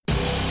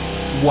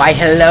Why,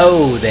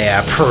 hello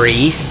there,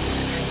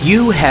 priests.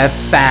 You have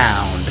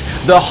found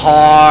the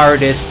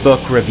hardest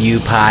book review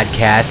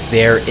podcast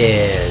there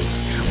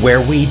is,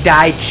 where we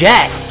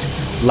digest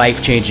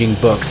life-changing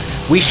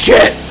books, we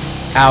shit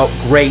out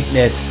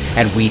greatness,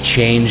 and we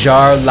change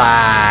our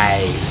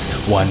lives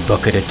one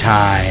book at a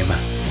time.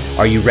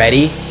 Are you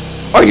ready?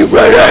 Are you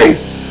ready?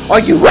 Are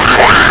you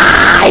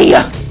ready?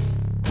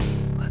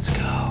 Let's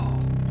go.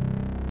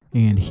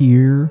 And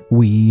here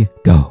we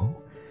go.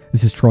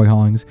 This is Troy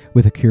Hollings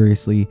with a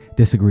Curiously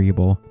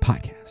Disagreeable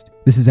podcast.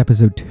 This is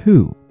episode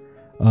 2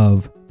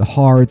 of The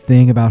Hard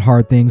Thing About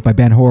Hard Things by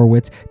Ben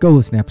Horowitz. Go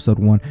listen to episode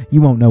 1.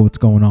 You won't know what's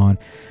going on.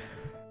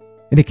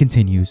 And it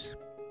continues.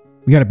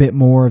 We got a bit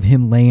more of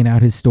him laying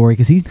out his story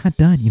because he's not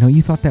done. You know,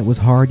 you thought that was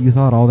hard. You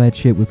thought all that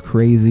shit was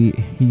crazy.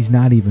 He's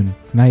not even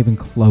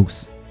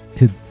close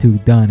to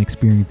done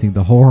experiencing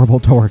the horrible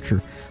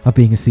torture of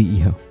being a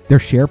CEO. Their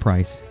share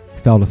price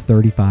fell to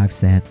 35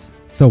 cents.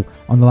 So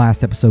on the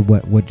last episode,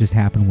 what just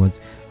happened was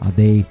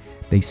they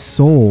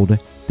sold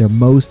their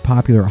most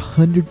popular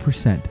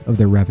 100% of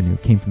their revenue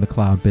came from the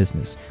cloud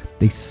business.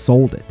 They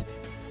sold it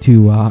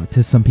to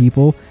some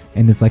people,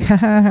 and it's like, ha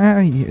ha ha,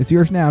 it's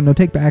yours now, no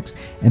take backs.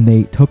 And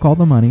they took all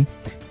the money,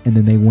 and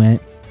then they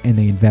went and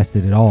they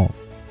invested it all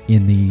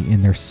in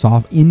their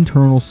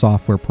internal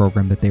software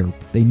program that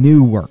they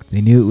knew worked. They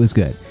knew it was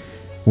good.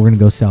 We're gonna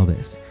go sell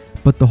this.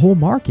 But the whole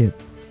market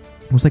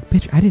was like,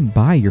 bitch, I didn't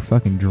buy your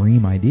fucking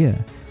dream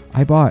idea.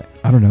 I bought,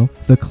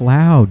 the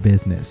cloud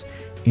business.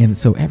 And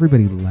so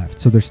everybody left.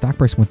 So their stock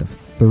price went to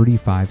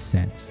 35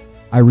 cents.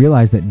 I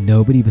realized that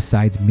nobody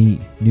besides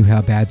me knew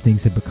how bad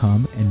things had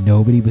become, and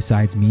nobody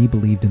besides me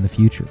believed in the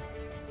future.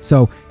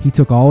 So he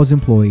took all his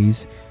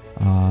employees,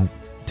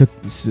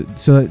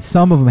 so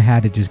some of them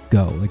had to just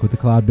go. Like with the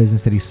cloud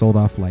business that he sold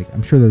off, like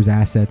I'm sure there's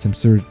assets, I'm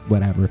sure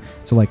whatever.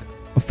 So like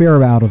a fair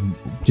amount of them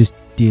just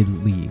did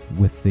leave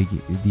with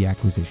the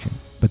acquisition.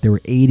 But there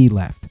were 80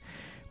 left,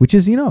 which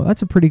is,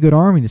 that's a pretty good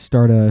army to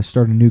start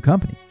a new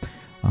company.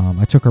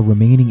 I took our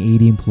remaining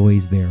 80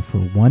 employees there for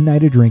one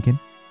night of drinking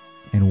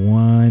and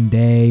one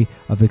day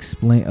of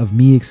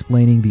me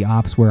explaining the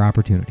Opsware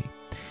opportunity.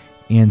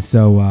 And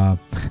so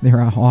they're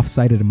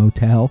offsite at a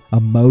motel. A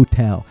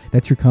motel.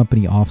 That's your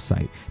company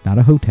offsite. Not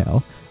a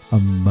hotel, a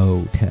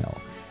motel.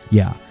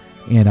 Yeah.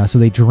 And so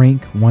they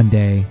drink one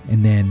day,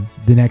 and then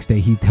the next day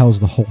he tells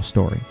the whole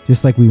story.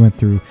 Just like we went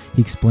through,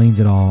 he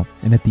explains it all.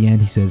 And at the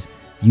end he says,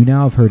 "You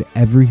now have heard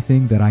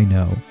everything that I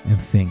know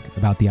and think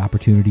about the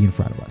opportunity in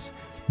front of us.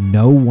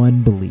 No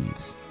one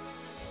believes,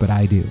 but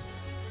I do.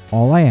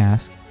 All I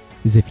ask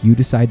is if you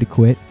decide to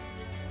quit,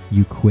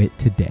 you quit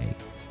today."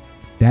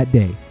 That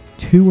day,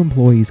 2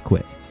 employees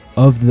quit.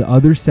 Of the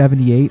other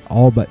 78,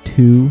 all but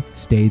 2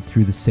 stayed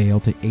through the sale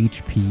to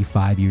HP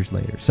 5 years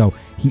later. So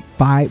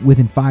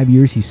within 5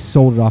 years, he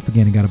sold it off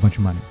again and got a bunch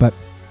of money. But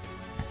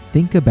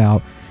think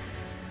about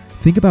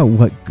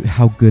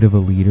how good of a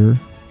leader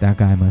that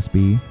guy must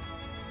be.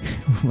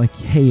 Like,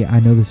 hey, I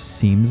know this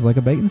seems like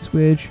a bait and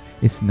switch.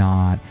 It's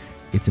not.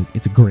 It's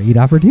a great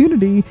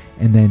opportunity.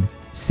 And then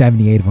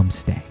 78 of them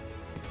stay.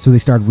 So they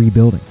started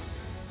rebuilding.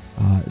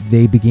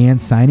 They began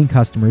signing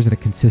customers at a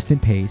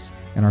consistent pace,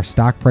 and our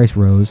stock price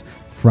rose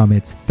from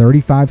its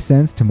 35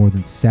 cents to more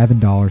than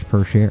 $7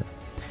 per share.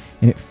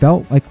 And it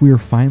felt like we were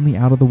finally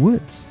out of the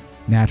woods.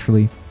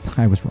 Naturally,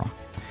 I was wrong.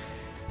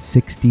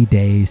 60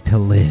 days to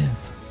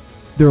live.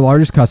 Their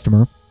largest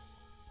customer,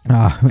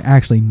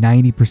 actually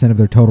 90% of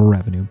their total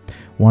revenue,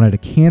 wanted to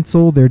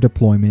cancel their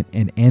deployment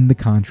and end the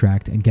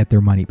contract and get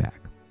their money back.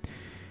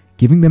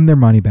 Giving them their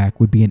money back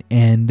would be an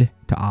end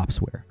to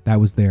Opsware. That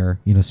was their,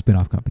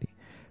 spin-off company.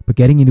 But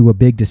getting into a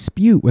big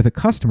dispute with a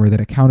customer that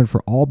accounted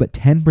for all but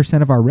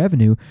 10% of our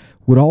revenue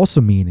would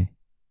also mean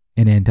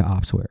an end to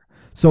Opsware.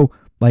 So,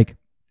 like,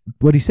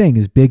 what he's saying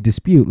is big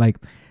dispute. Like,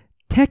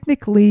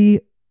 technically,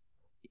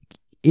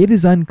 it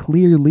is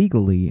unclear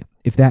legally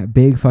if that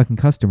big fucking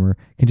customer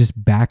can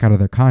just back out of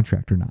their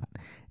contract or not.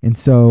 And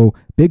so,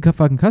 big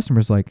fucking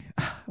customers like,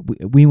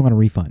 we want a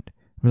refund.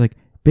 We're like,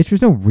 bitch,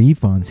 there's no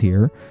refunds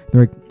here.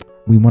 They're like,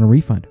 we want a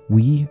refund.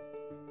 We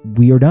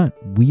are done.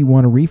 We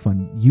want a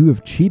refund. You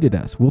have cheated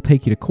us. We'll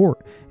take you to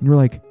court. And you're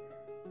like,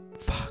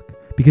 fuck.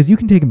 Because you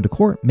can take them to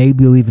court.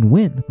 Maybe you'll even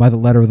win by the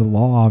letter of the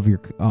law of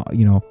your,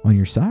 on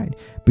your side.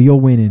 But you'll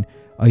win in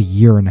a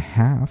year and a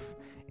half.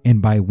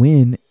 And by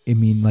win, I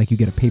mean like you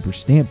get a paper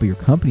stamp, but your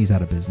company's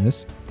out of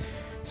business.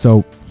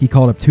 So he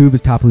called up 2 of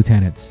his top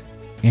lieutenants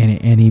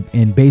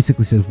and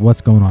basically says,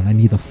 what's going on? I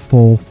need the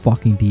full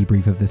fucking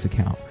debrief of this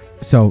account.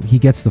 So he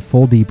gets the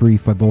full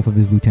debrief by both of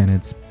his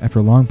lieutenants. After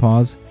a long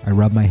pause, I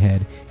rubbed my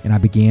head and I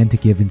began to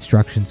give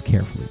instructions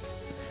carefully.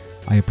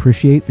 I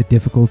appreciate the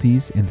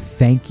difficulties and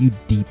thank you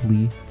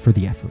deeply for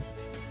the effort.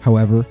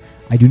 However,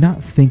 I do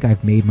not think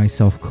I've made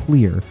myself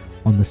clear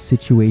on the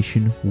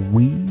situation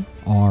we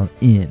are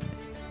in.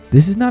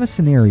 This is not a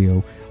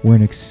scenario where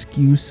an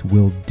excuse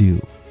will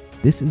do.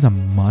 This is a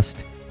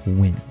must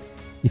win.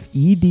 If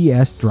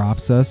EDS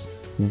drops us,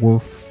 we're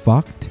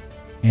fucked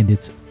and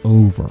it's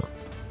over.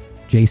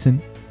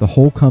 Jason, the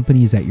whole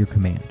company is at your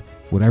command.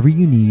 Whatever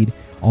you need,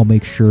 I'll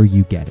make sure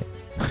you get it.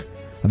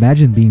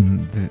 Imagine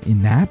being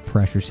in that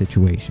pressure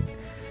situation.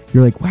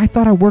 You're like, well, I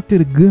thought I worked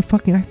at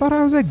I thought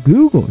I was at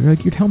Google. You're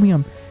like, you tell me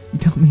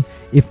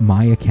if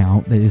my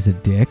account that is a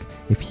dick,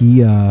 if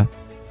we don't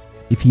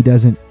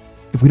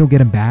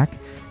get him back,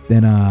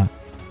 then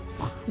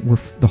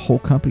the whole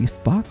company's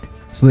fucked.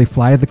 So they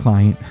fly to the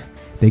client.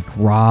 They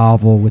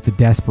grovel with the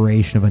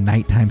desperation of a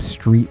nighttime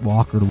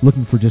streetwalker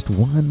looking for just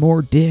one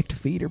more dick to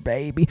feed her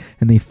baby.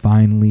 And they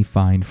finally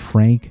find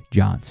Frank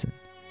Johnson.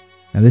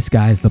 Now this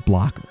guy's the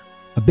blocker.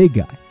 A big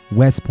guy.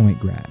 West Point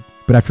grad.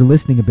 But after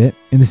listening a bit,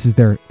 and this is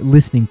their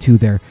listening to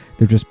their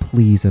just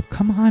pleas of,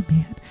 come on,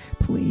 man,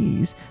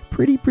 please,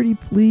 pretty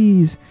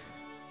please.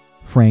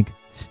 Frank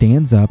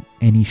stands up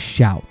and he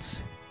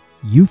shouts,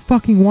 you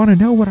fucking want to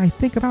know what I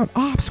think about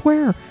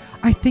Opsware?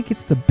 I think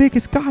it's the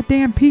biggest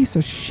goddamn piece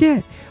of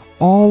shit.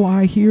 All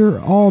I hear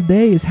all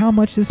day is how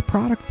much this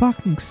product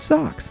fucking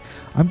sucks.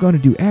 I'm going to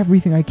do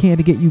everything I can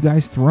to get you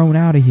guys thrown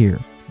out of here.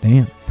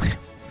 Damn.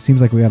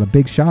 Seems like we got a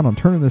big shot on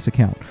turning this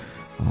account.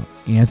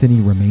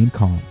 Anthony remained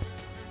calm.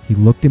 He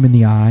looked him in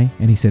the eye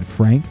and he said,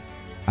 Frank,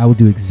 I will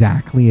do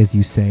exactly as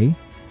you say.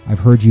 I've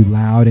heard you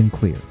loud and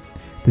clear.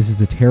 This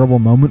is a terrible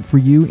moment for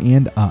you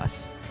and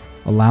us.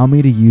 Allow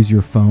me to use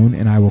your phone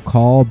and I will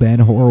call Ben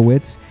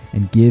Horowitz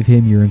and give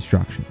him your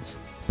instructions.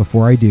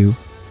 Before I do,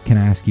 can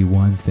I ask you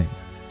one thing?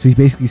 So he's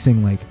basically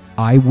saying, like,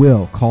 I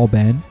will call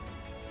Ben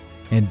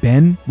and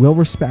Ben will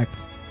respect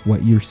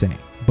what you're saying.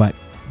 But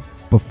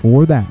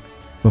before that,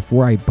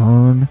 before I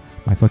burn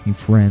my fucking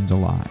friends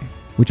alive,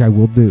 which I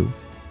will do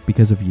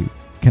because of you,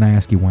 can I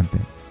ask you one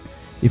thing?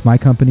 If my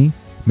company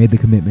made the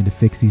commitment to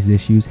fix these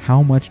issues,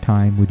 how much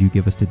time would you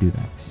give us to do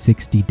that?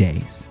 60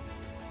 days.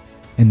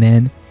 And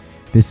then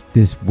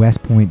this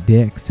West Point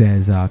dick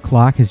says,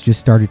 clock has just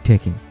started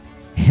ticking.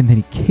 And then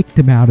he kicked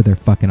him out of their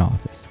fucking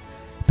office.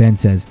 Ben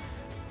says,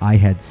 I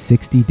had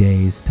 60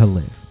 days to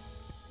live.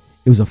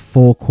 It was a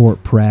full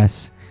court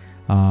press.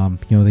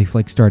 They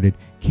like started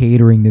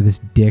catering to this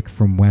dick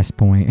from West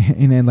Point.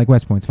 And like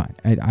West Point's fine.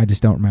 I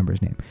just don't remember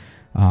his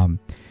name.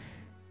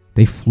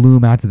 They flew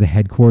him out to the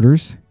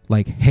headquarters.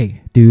 Like,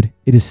 hey, dude,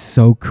 it is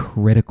so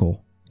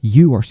critical.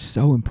 You are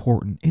so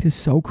important. It is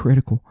so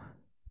critical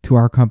to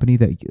our company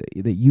that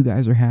you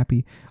guys are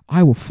happy.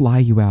 I will fly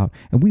you out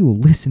and we will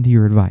listen to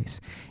your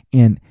advice.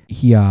 And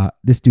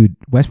this dude,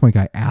 West Point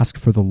guy, asked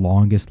for the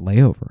longest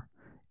layover.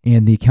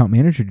 And the account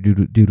manager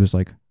dude was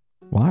like,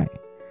 why?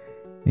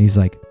 And he's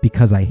like,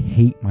 because I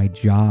hate my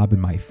job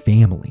and my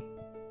family.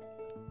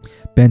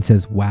 Ben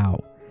says,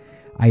 wow,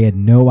 I had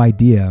no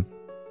idea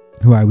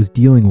who I was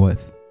dealing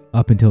with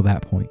up until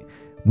that point.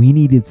 We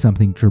needed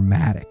something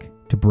dramatic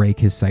to break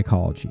his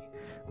psychology.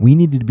 We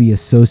needed to be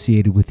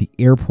associated with the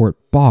airport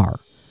bar,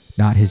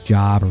 not his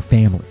job or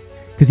family.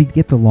 Because he'd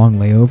get the long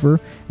layover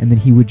and then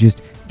he would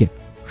just get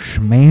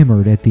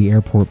schmammered at the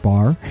airport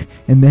bar,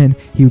 and then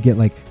he would get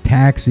like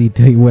taxied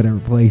to whatever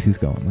place he's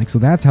going. Like, so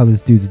that's how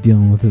this dude's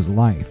dealing with his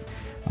life.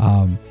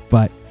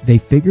 But they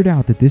figured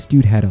out that this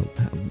dude had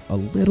a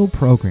little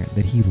program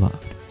that he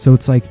loved. So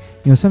it's like,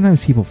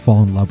 sometimes people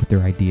fall in love with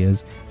their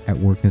ideas at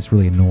work and it's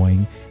really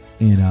annoying.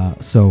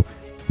 And so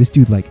this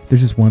dude, like,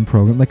 there's this one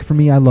program, like for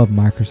me, I love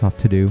Microsoft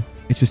To Do.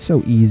 It's just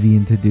so easy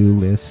in to-do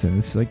lists and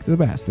it's like the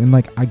best. And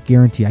like, I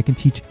guarantee I can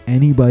teach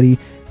anybody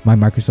my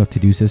Microsoft To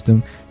Do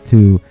system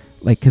to,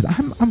 like, because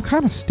I'm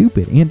kind of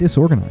stupid and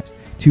disorganized,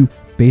 to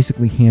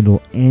basically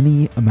handle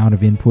any amount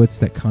of inputs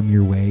that come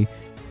your way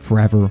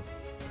forever,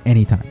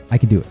 anytime. I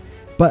can do it.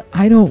 But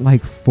I don't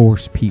like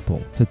force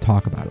people to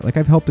talk about it. Like,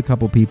 I've helped a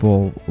couple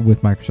people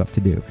with Microsoft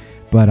To Do,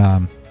 but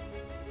I'm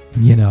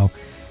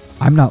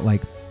not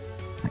like,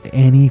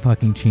 any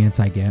fucking chance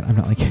I get, I'm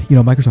not like,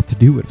 Microsoft To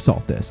Do would have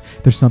solved this.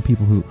 There's some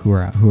people who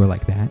are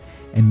like that,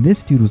 and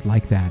this dude was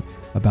like that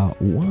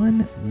about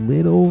one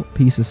little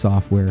piece of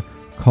software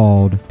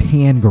called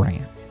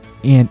Tangram.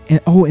 And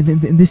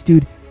then this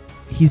dude,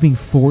 he's being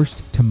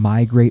forced to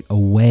migrate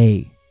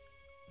away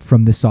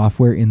from the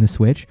software in the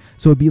Switch.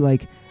 So it'd be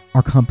like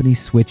our company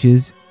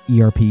switches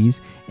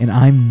ERPs, and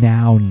I'm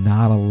now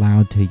not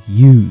allowed to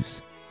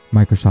use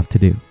Microsoft To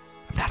Do.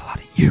 I'm not allowed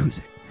to use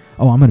it.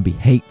 Oh, I'm going to be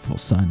hateful,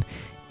 son.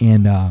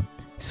 And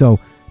so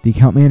the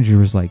account manager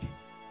was like,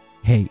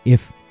 hey,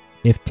 if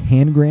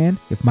Tangram,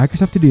 if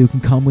Microsoft To Do can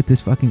come with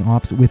this fucking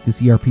with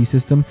this ERP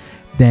system,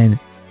 then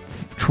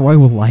Troy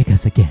will like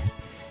us again.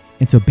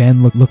 And so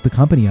Ben looked the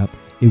company up.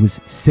 It was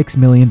 $6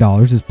 million,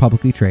 is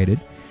publicly traded.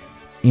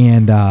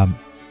 And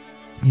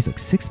he's like,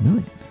 $6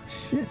 million?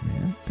 Shit,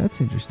 man, that's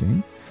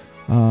interesting.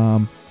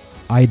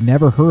 I'd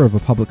never heard of a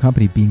public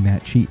company being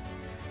that cheap.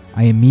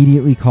 I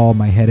immediately called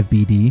my head of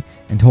BD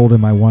and told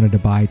him I wanted to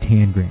buy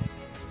Tangram,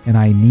 and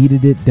I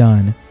needed it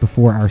done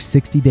before our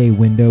 60-day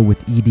window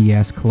with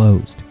EDS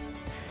closed.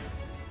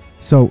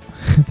 So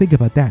think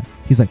about that.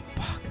 He's like,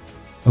 fuck,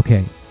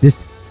 okay,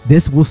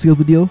 this will seal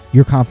the deal?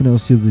 You're confident it'll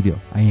seal the deal?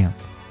 I am.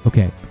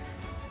 Okay,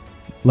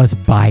 let's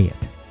buy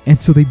it.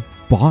 And so they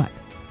bought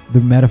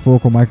the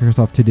metaphorical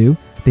Microsoft To Do.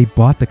 They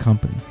bought the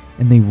company,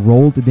 and they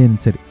rolled it in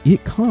and said,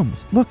 it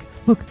comes. Look,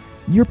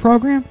 your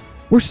program,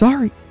 we're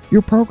sorry.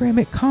 Your program,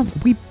 it comes.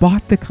 We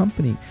bought the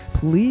company.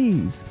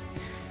 Please.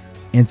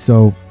 And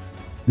so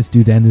this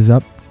dude ends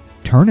up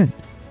turning.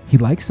 He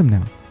likes him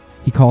now.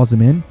 He calls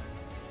him in.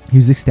 He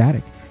was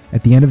ecstatic.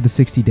 At the end of the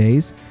 60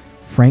 days,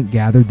 Frank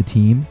gathered the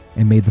team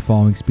and made the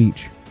following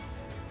speech.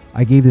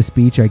 I gave the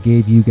speech I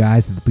gave you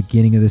guys at the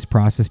beginning of this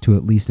process to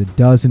at least a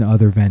dozen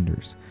other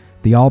vendors.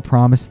 They all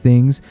promised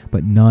things,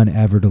 but none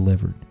ever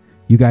delivered.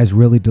 You guys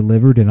really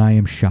delivered, and I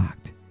am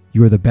shocked.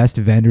 You are the best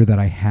vendor that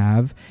I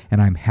have,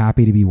 and I'm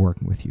happy to be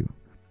working with you.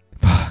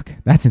 Fuck,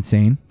 that's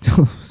insane.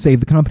 Save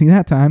the company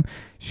that time.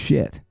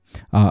 Shit.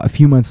 A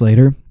few months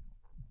later,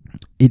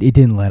 it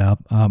didn't let up.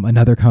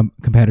 Another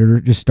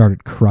competitor just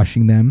started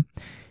crushing them,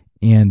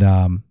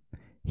 and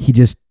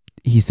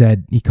he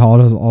said he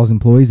called all his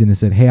employees and he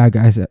said, "Hey,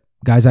 guys,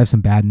 I have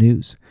some bad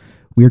news.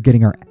 We are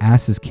getting our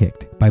asses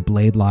kicked by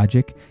Blade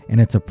Logic,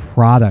 and it's a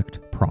product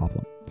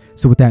problem."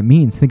 So what that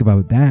means, think about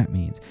what that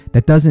means.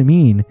 That doesn't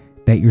mean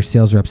that your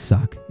sales reps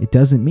suck. It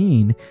doesn't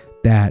mean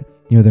that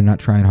they're not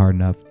trying hard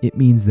enough. It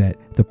means that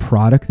the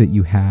product that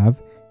you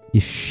have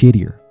is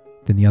shittier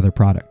than the other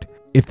product.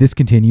 If this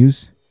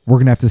continues, we're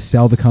going to have to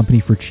sell the company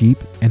for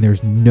cheap, and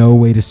there's no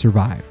way to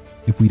survive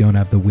if we don't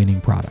have the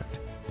winning product.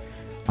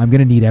 I'm going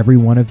to need every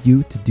one of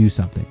you to do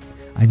something.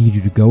 I need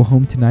you to go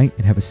home tonight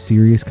and have a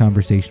serious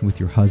conversation with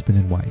your husband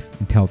and wife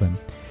and tell them,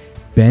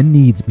 Ben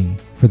needs me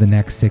for the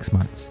next 6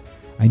 months.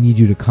 I need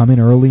you to come in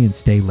early and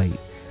stay late.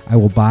 I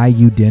will buy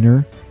you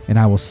dinner and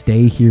I will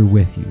stay here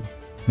with you.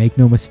 Make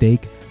no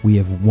mistake, we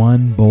have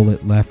one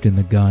bullet left in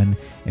the gun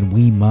and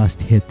we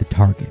must hit the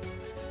target.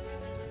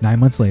 9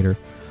 months later,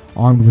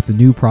 armed with the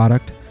new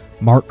product,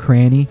 Mark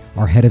Cranny,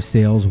 our head of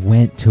sales,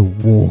 went to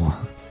war.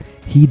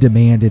 He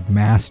demanded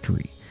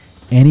mastery.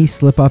 Any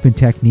slip up in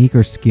technique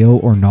or skill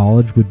or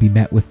knowledge would be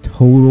met with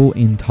total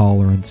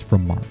intolerance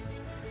from Mark.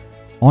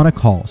 On a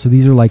call, so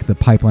these are like the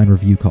pipeline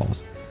review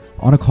calls.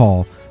 On a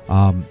call,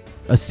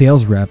 a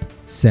sales rep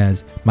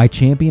says, "My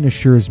champion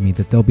assures me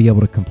that they'll be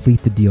able to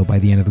complete the deal by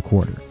the end of the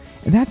quarter."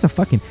 And that's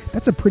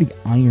a pretty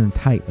iron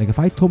tight. Like if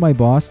I told my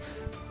boss,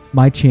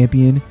 "My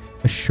champion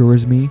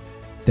assures me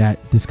that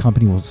this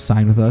company will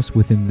sign with us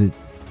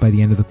by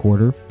the end of the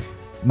quarter,"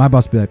 my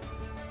boss would be like,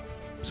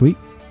 "Sweet,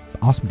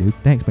 awesome, dude,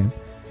 thanks, man."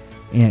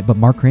 But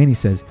Mark Cranny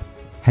says,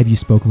 "Have you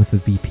spoken with the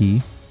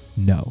VP?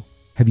 No.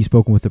 Have you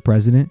spoken with the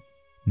president?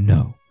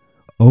 No.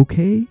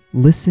 Okay,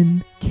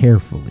 listen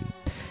carefully.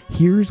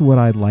 Here's what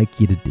I'd like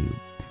you to do.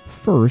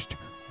 First,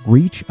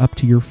 reach up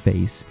to your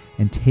face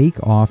and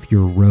take off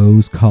your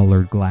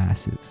rose-colored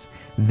glasses.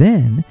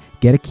 Then,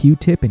 get a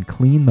Q-tip and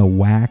clean the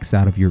wax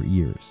out of your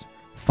ears.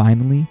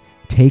 Finally,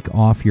 take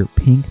off your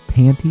pink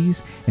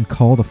panties and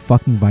call the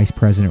fucking vice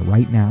president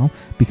right now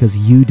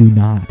because you do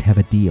not have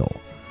a deal."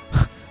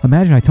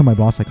 Imagine I tell my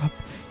boss,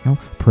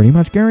 pretty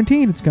much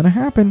guaranteed it's going to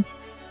happen.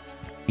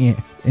 And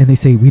they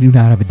say, "We do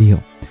not have a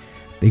deal."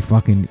 They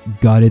fucking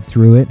gutted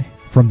through it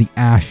from the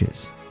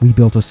ashes. We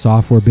built a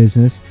software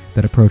business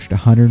that approached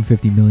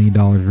 $150 million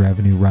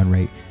revenue run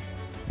rate.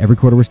 Every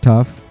quarter was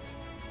tough,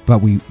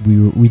 but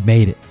we'd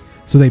made it.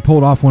 So they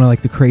pulled off one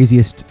of the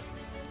craziest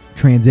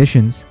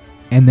transitions.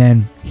 And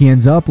then he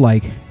ends up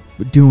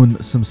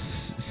doing some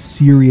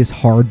serious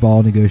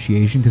hardball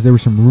negotiation because there were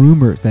some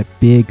rumors that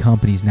big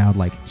companies now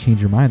change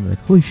their mind. They're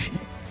like, "Holy shit,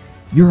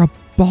 you're a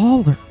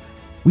baller.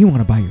 We want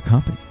to buy your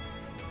company."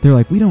 They're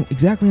like, "We don't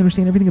exactly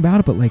understand everything about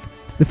it, but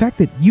the fact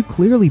that you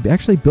clearly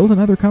actually built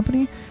another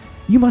company,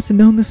 you must have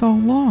known this all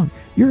along.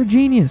 You're a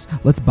genius.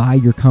 Let's buy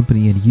your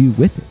company and you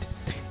with it."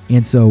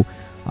 And so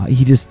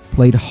he just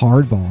played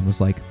hardball and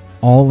was like,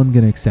 "All I'm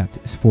going to accept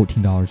is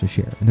 $14 a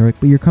share." And they're like,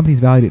 "But your company's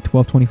valued at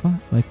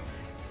 $12.25.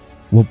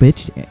 Well,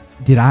 bitch,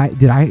 did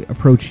I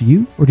approach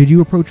you or did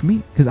you approach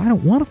me? Because I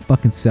don't want to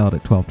fucking sell it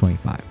at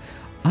 $12.25.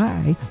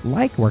 I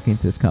like working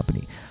at this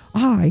company.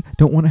 I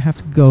don't want to have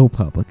to go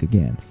public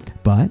again.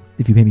 But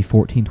if you pay me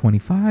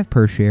 $14.25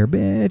 per share,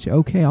 bitch,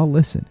 okay, I'll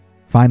listen."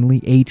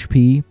 Finally,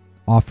 HP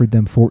offered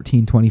them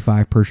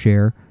 $14.25 per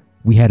share.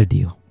 We had a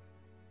deal.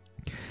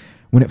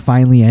 When it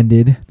finally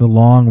ended, the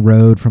long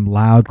road from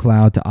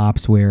LoudCloud to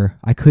Opsware,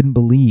 I couldn't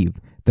believe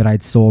that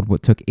I'd sold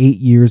what took 8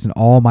 years and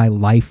all my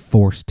life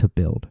force to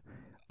build.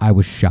 I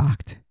was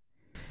shocked.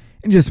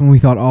 And just when we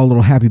thought all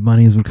little happy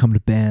bunnies would come to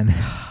Ben,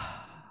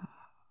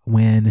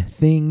 when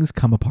things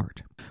come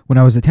apart. When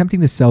I was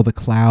attempting to sell the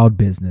cloud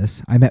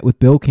business, I met with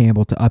Bill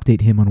Campbell to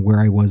update him on where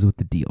I was with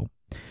the deal.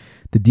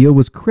 The deal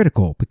was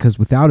critical because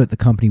without it, the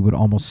company would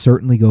almost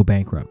certainly go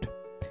bankrupt.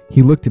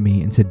 He looked at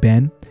me and said,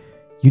 "Ben,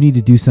 you need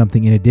to do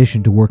something in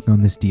addition to working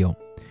on this deal.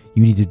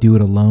 You need to do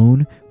it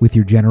alone with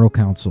your general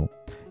counsel.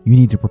 You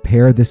need to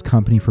prepare this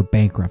company for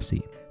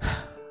bankruptcy."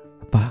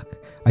 Fuck.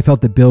 I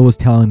felt that Bill was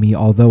telling me,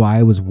 although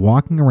I was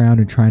walking around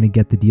and trying to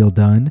get the deal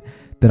done,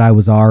 that I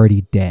was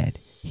already dead.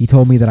 He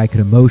told me that I could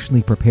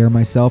emotionally prepare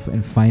myself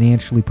and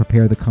financially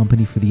prepare the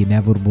company for the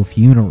inevitable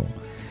funeral.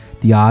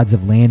 The odds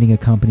of landing a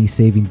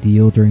company-saving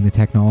deal during the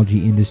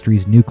technology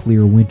industry's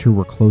nuclear winter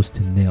were close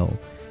to nil.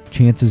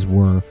 Chances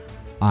were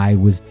I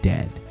was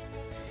dead.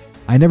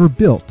 I never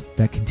built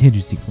that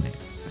contingency plan.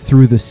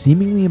 Through the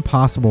seemingly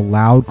impossible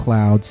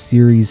LoudCloud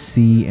Series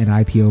C and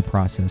IPO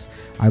process,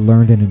 I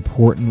learned an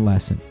important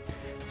lesson.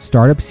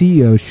 Startup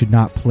CEOs should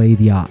not play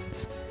the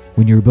odds.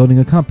 When you're building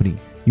a company,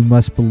 you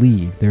must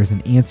believe there's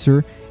an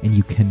answer and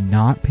you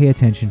cannot pay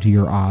attention to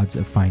your odds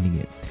of finding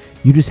it.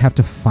 You just have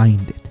to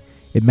find it.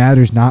 It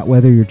matters not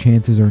whether your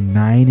chances are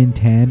 9 in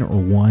 10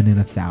 or 1 in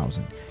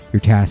 1,000. Your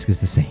task is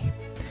the same.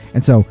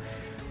 And so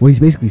what he's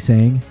basically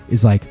saying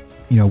is like,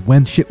 you know,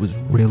 when shit was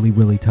really,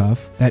 really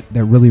tough, that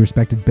really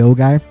respected Bill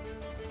guy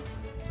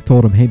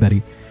told him, hey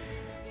buddy,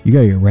 you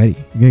gotta get ready.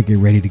 You gotta get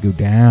ready to go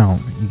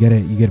down. You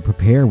gotta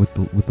prepare with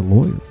the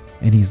loyal.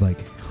 And he's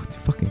like,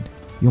 fucking,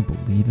 you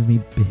don't believe in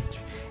me, bitch.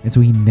 And so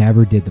he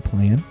never did the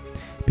plan,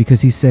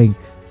 because he's saying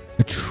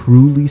a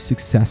truly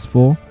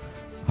successful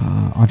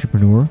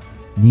entrepreneur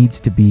needs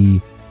to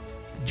be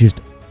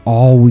just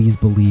always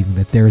believing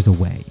that there's a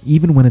way,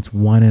 even when it's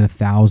 1 in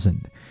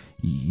 1,000.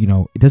 You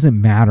know, it doesn't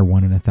matter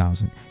 1 in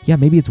 1,000. Yeah,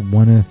 maybe it's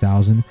 1 in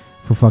 1,000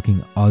 for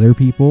fucking other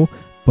people,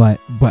 but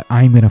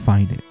I'm gonna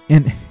find it.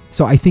 And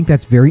so I think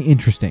that's very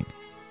interesting,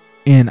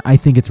 and I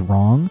think it's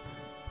wrong,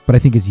 but I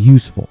think it's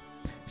useful.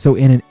 So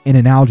in an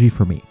analogy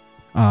for me,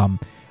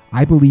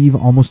 I believe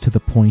almost to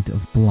the point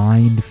of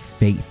blind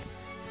faith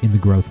in the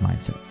growth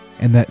mindset,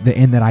 and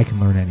that I can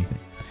learn anything.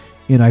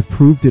 And I've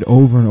proved it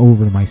over and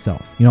over to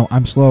myself. You know,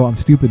 I'm slow, I'm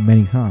stupid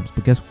many times,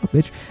 but guess what,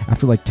 bitch?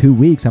 After like 2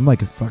 weeks, I'm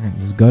like fucking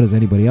as good as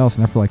anybody else,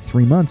 and after like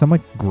 3 months, I'm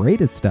like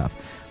great at stuff.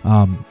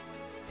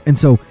 And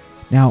so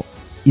now,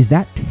 is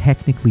that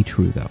technically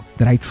true though?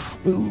 That I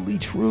truly,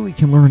 truly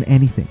can learn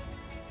anything?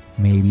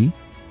 Maybe,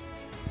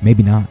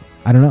 maybe not.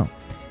 I don't know.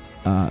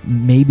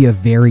 Maybe a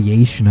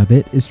variation of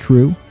it is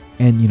true.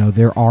 And you know,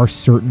 there are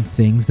certain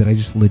things that I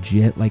just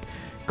legit, like,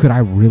 could I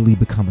really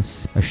become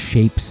a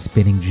shape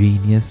spinning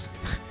genius?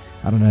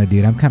 I don't know,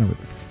 dude. I'm kind of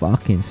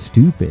fucking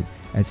stupid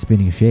at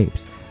spinning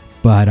shapes.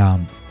 But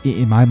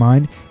in my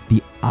mind,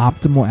 the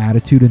optimal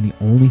attitude and the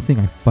only thing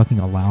I fucking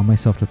allow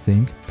myself to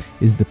think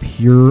is the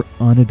pure,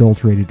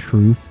 unadulterated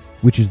truth,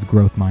 which is the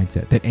growth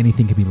mindset, that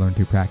anything can be learned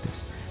through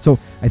practice. So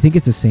I think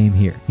it's the same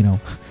here. You know,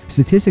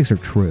 statistics are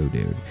true,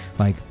 dude.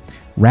 Like,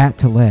 Rat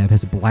Taleb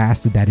has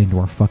blasted that into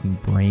our fucking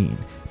brain.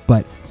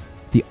 But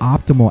the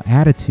optimal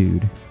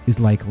attitude is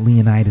like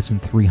Leonidas in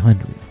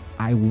 300.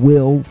 I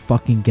will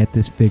fucking get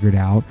this figured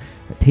out.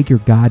 Take your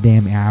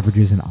goddamn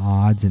averages and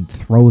odds and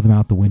throw them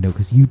out the window,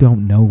 because you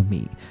don't know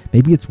me.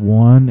 Maybe it's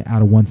 1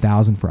 out of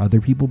 1,000 for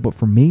other people, but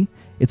for me,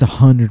 it's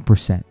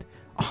 100%.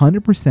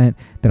 100%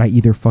 that I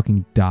either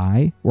fucking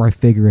die or I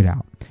figure it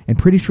out. And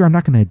pretty sure I'm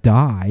not going to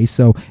die,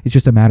 so it's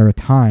just a matter of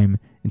time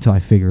until I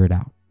figure it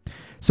out.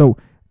 So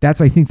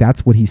I think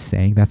that's what he's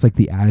saying. That's like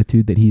the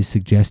attitude that he's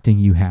suggesting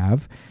you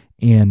have.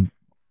 And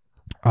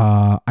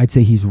I'd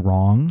say he's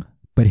wrong,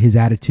 but his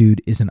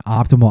attitude is an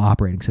optimal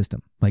operating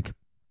system. Like,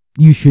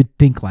 you should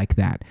think like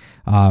that,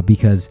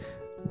 because,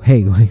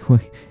 hey,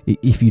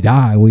 if you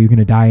die, well, you're going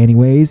to die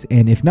anyways.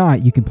 And if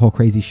not, you can pull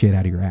crazy shit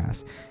out of your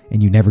ass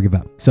and you never give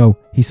up. So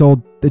he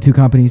sold the 2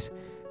 companies.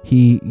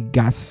 He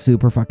got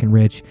super fucking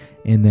rich.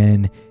 And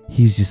then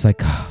he's just like,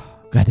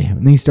 God damn.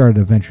 And then he started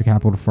a venture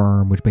capital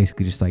firm, which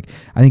basically just like,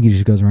 I think he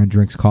just goes around and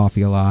drinks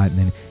coffee a lot. And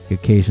then he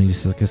occasionally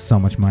just like has so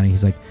much money.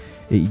 He's like,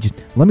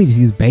 let me just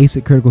use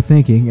basic critical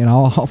thinking and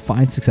I'll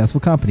find successful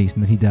companies.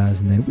 And then he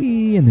does. And then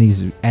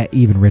he's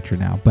even richer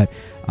now. But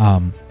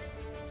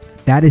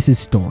that is his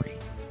story.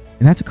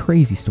 And that's a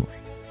crazy story.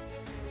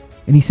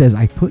 And he says,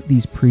 I put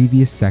these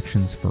previous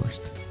sections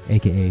first,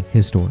 aka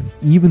his story,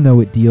 even though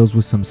it deals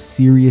with some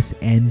serious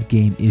end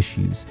game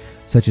issues,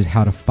 such as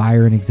how to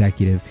fire an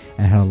executive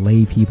and how to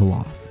lay people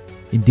off.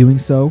 In doing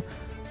so,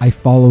 I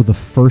follow the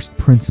first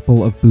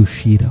principle of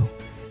Bushido: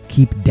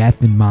 keep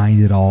death in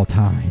mind at all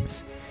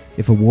times.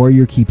 If a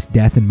warrior keeps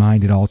death in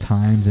mind at all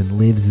times and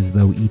lives as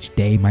though each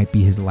day might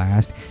be his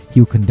last,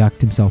 he will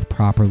conduct himself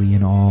properly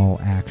in all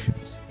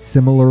actions.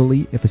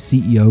 Similarly, if a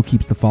CEO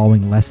keeps the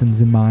following lessons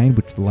in mind,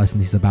 which are the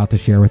lessons he's about to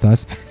share with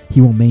us,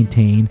 he will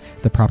maintain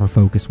the proper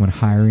focus when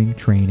hiring,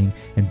 training,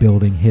 and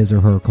building his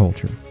or her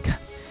culture.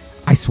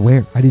 I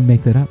swear, I didn't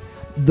make that up.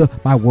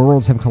 My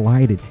worlds have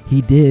collided.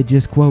 He did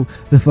just quote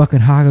the fucking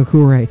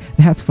Hagakure.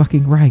 That's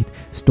fucking right.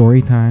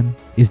 Story time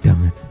is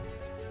done.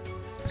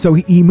 So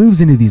he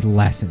moves into these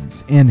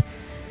lessons, and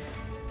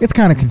it's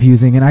kind of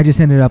confusing, and I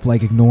just ended up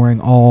like ignoring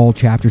all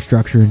chapter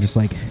structure and just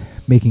like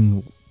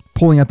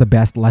pulling out the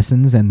best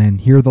lessons, and then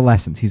here are the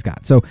lessons he's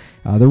got. So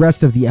the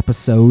rest of the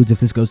episodes, if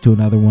this goes to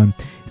another one,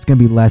 it's going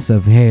to be less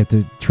of, hey, I have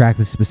to track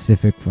this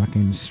specific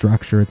fucking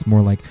structure. It's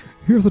more like,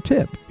 here's the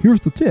tip,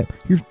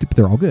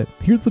 they're all good,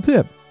 here's the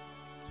tip.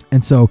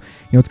 And so,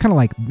 it's kind of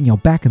like,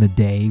 back in the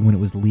day when it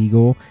was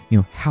legal,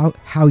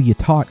 how you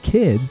taught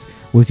kids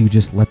was you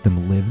just let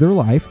them live their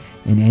life,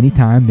 and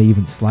anytime they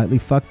even slightly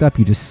fucked up,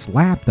 you just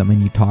slapped them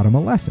and you taught them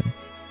a lesson.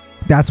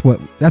 That's what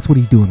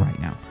he's doing right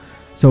now.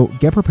 So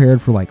get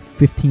prepared for like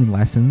 15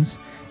 lessons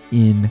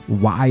in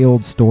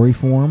wild story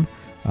form,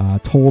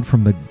 told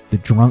from the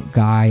drunk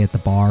guy at the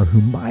bar who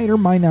might or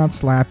might not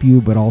slap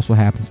you, but also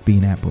happens to be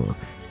an emperor.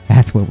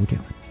 That's what we're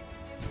doing.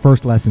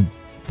 First lesson,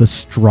 the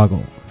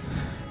struggle.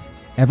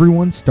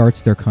 Everyone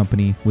starts their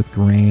company with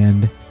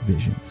grand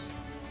visions.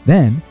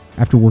 Then,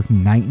 After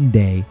working night and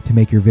day to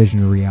make your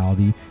vision a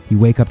reality, you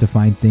wake up to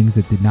find things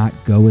that did not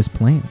go as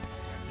planned.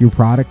 Your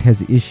product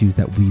has issues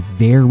that will be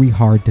very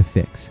hard to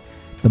fix.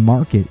 The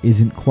market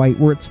isn't quite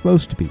where it's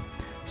supposed to be.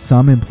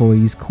 Some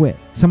employees quit,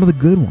 some of the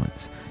good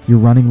ones. You're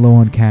running low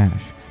on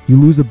cash. You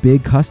lose a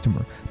big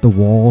customer. The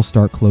walls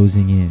start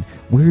closing in.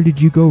 Where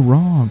did you go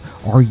wrong?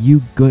 Are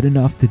you good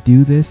enough to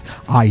do this?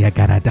 Are you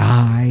gonna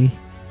die?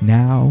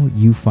 Now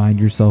you find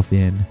yourself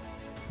in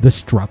the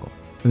struggle.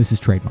 This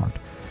is trademarked.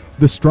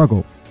 The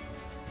struggle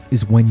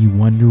is when you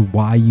wonder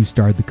why you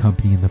started the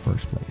company in the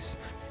first place.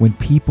 When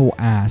people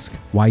ask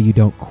why you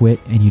don't quit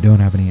and you don't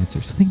have an answer.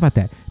 So think about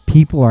that.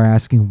 People are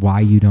asking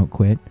why you don't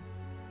quit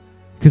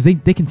because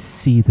they can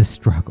see the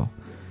struggle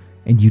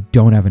and you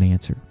don't have an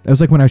answer. It was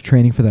like when I was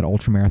training for that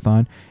ultra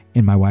marathon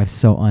and my wife's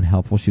so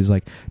unhelpful. She was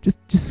like, just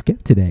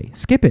skip today.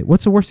 Skip it.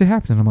 What's the worst that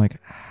happens? And I'm like,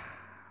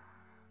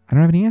 I don't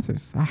have any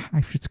answers.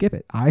 I should skip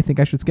it. I think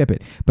I should skip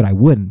it, but I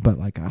wouldn't. But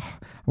like, I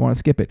want to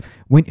skip it.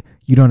 When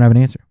you don't have an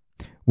answer.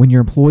 When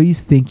your employees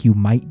think you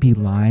might be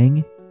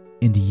lying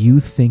and you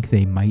think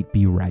they might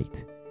be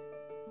right.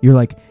 You're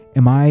like,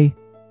 am I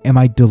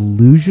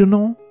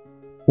delusional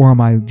or am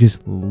I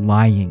just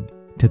lying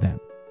to them?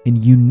 And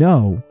you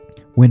know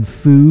when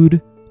food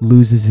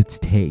loses its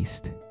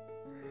taste,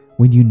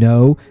 when you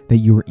know that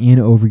you're in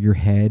over your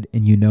head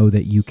and you know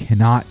that you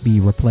cannot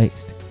be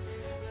replaced,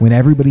 when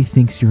everybody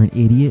thinks you're an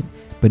idiot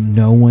but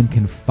no one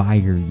can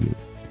fire you,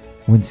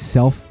 when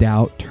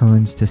self-doubt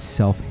turns to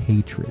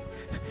self-hatred.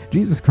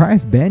 Jesus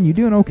Christ, Ben, you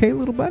doing okay,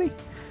 little buddy?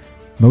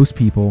 Most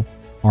people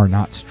are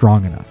not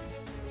strong enough.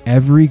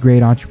 Every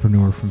great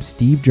entrepreneur from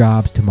Steve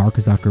Jobs to Mark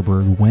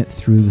Zuckerberg went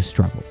through the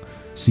struggle.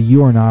 So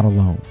you are not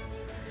alone.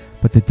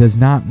 But that does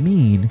not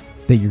mean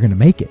that you're going to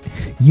make it.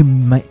 You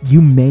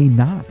may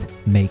not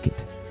make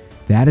it.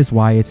 That is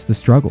why it's the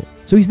struggle.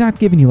 So he's not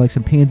giving you like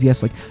some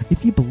pansy-ass, like,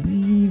 if you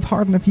believe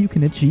hard enough, you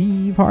can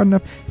achieve hard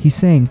enough. He's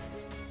saying,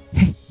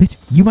 hey, bitch,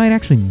 you might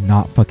actually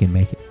not fucking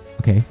make it.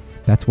 Okay?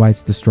 That's why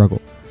it's the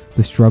struggle.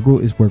 The struggle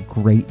is where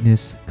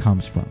greatness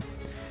comes from.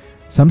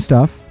 Some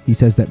stuff, he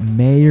says, that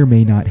may or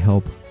may not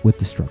help with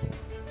the struggle.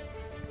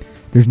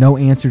 There's no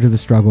answer to the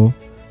struggle,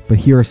 but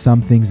here are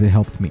some things that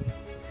helped me.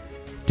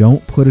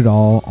 Don't put it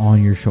all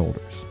on your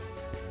shoulders.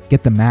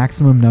 Get the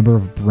maximum number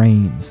of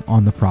brains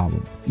on the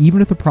problem,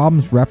 even if the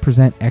problems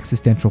represent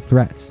existential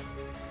threats.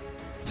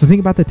 So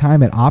think about the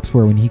time at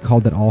Opsware when he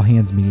called that all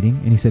hands meeting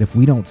and he said, if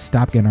we don't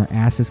stop getting our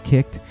asses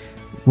kicked,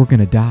 we're going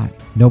to die.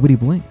 Nobody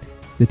blinked.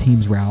 The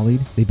teams rallied,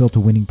 they built a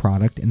winning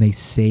product, and they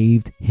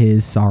saved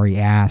his sorry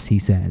ass, he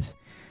says.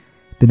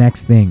 The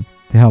next thing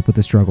to help with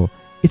the struggle,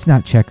 it's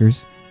not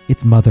checkers,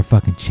 it's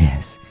motherfucking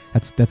chess.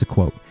 That's a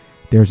quote.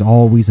 There's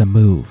always a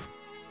move.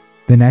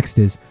 The next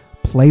is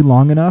play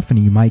long enough and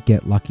you might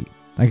get lucky.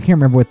 Like, I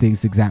can't remember what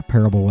this exact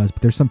parable was,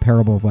 but there's some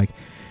parable of like,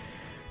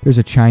 there's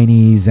a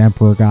Chinese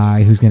emperor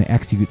guy who's going to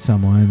execute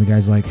someone. And the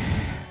guy's like,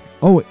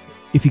 oh,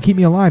 if you keep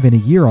me alive in a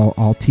year,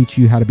 I'll teach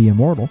you how to be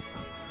immortal.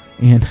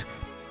 And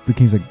the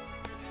king's like,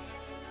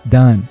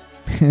 done.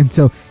 And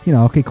so,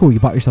 okay, cool, you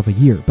bought yourself a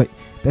year, but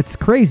that's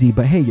crazy.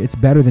 But hey, it's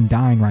better than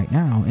dying right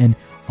now. And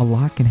a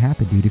lot can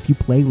happen, dude. If you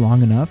play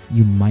long enough,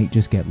 you might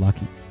just get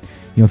lucky.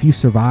 If you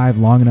survive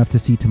long enough to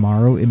see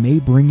tomorrow, it may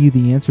bring you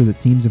the answer that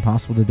seems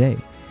impossible today.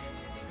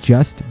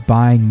 Just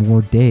buying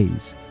more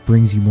days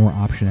brings you more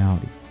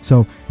optionality.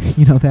 So,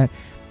 that,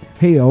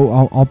 hey,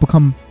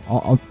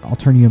 I'll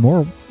turn you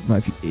immortal.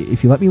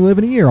 If you let me live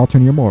in a year, I'll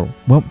turn you immortal.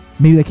 Well,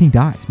 maybe that king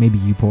dies. Maybe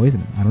you poison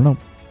him. I don't know.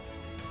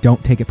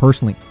 Don't take it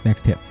personally.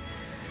 Next tip.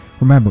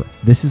 Remember,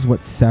 this is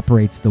what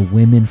separates the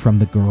women from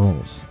the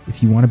girls.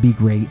 If you want to be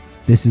great,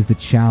 this is the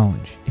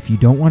challenge. If you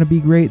don't want to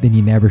be great, then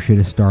you never should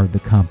have started the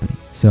company.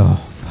 So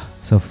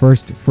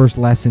first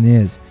lesson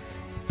is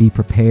be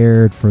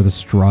prepared for the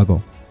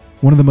struggle.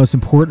 One of the most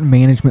important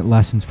management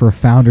lessons for a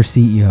founder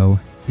CEO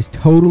is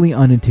totally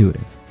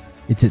unintuitive.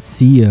 It's that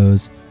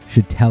CEOs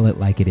should tell it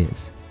like it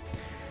is.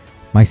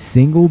 My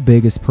single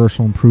biggest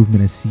personal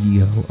improvement as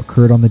CEO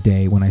occurred on the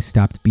day when I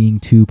stopped being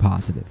too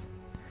positive.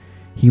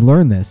 He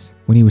learned this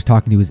when he was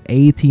talking to his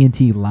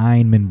AT&T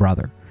lineman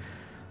brother.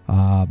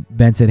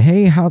 Ben said,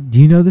 hey,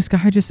 do you know this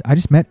guy? I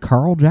just met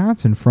Carl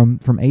Johnson from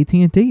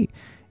AT&T.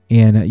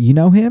 And you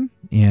know him?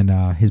 And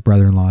his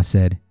brother-in-law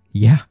said,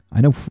 yeah,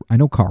 I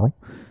know Carl.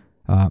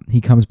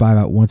 He comes by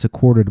about once a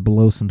quarter to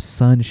blow some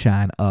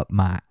sunshine up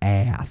my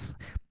ass.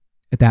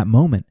 At that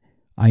moment,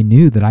 I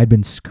knew that I'd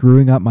been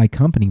screwing up my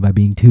company by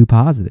being too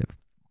positive.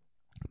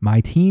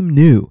 My team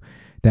knew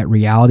that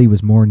reality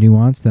was more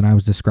nuanced than I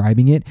was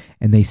describing it,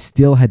 and they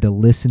still had to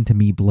listen to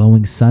me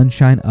blowing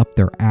sunshine up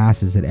their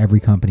asses at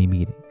every company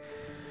meeting.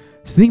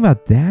 So think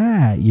about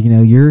that.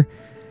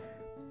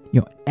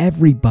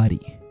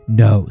 Everybody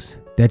knows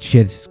that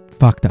shit's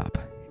fucked up.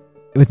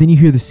 But then you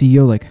hear the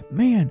CEO like,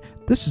 man,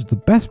 this is the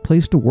best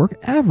place to work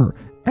ever.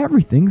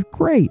 Everything's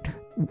great.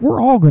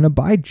 We're all going to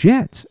buy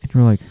jets. And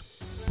you're like,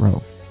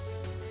 bro,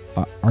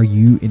 are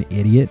you an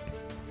idiot?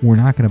 We're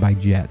not going to buy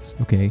jets,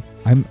 okay?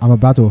 I'm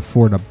about to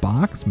afford a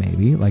box,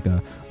 maybe, like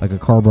a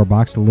cardboard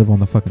box to live on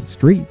the fucking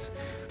streets.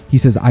 He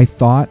says, I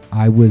thought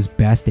I was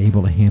best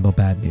able to handle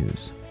bad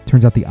news.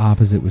 Turns out the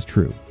opposite was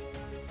true.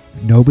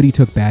 Nobody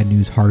took bad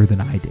news harder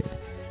than I did.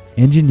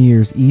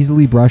 Engineers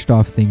easily brushed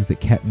off things that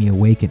kept me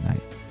awake at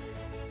night.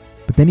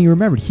 But then he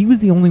remembered he was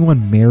the only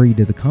one married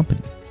to the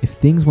company. If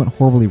things went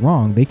horribly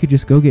wrong, they could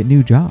just go get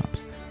new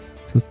jobs.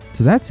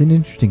 So that's an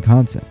interesting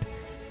concept.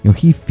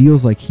 He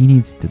feels like he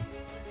needs to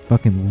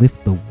fucking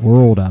lift the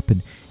world up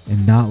and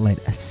not let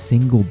a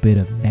single bit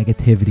of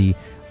negativity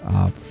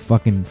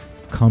fucking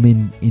come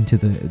into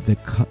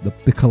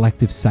the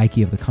collective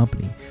psyche of the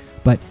company.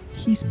 But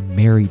he's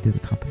married to the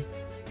company.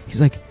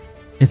 He's like,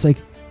 it's like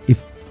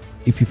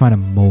if you find a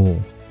mole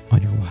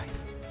on your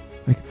wife,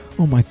 like,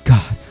 oh my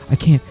God, I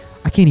can't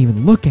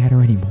even look at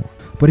her anymore.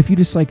 But if you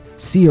just like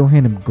see a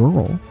random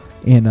girl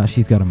and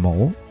she's got a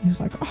mole, he's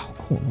like, oh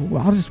cool,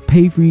 well, I'll just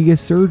pay for you to get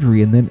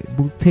surgery and then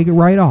we'll take it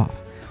right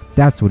off.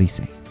 That's what he's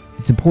saying.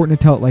 It's important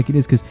to tell it like it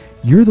is because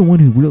you're the one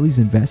who really is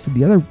invested.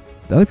 The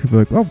other people are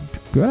like, oh,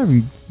 whatever,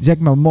 you check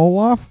my mole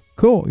off?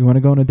 Cool. You want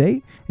to go on a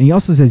date? And he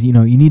also says, you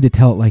need to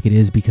tell it like it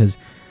is because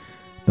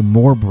the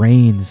more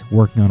brains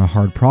working on a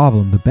hard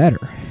problem, the better.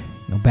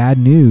 Bad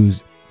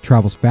news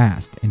travels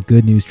fast and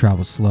good news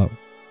travels slow.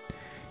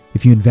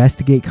 If you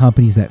investigate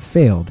companies that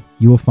failed,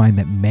 you will find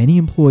that many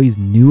employees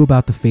knew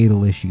about the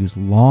fatal issues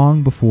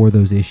long before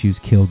those issues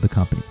killed the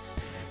company.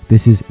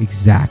 This is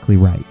exactly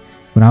right.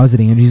 When I was at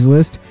Angie's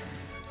List,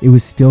 it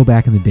was still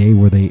back in the day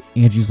where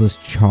Angie's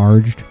List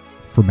charged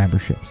for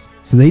memberships.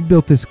 So they'd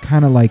built this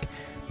kind of like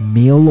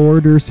mail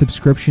order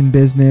subscription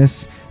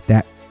business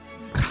that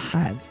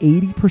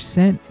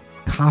 80%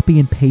 copy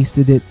and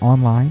pasted it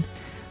online.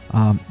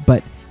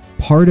 But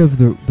part of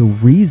the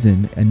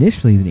reason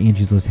initially that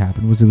Angie's List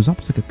happened was it was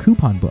almost like a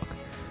coupon book.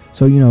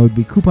 So, it'd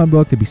be a coupon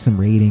book, there'd be some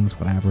ratings,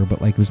 whatever, but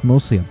like it was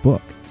mostly a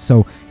book.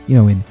 So,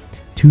 in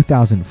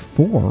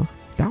 2004,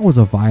 that was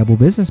a viable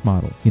business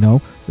model.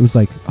 It was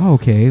like, oh,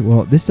 okay,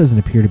 well, this doesn't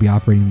appear to be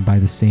operating by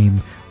the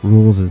same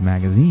rules as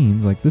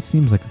magazines. Like, this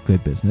seems like a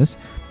good business.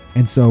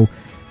 And so,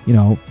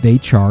 they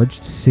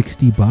charged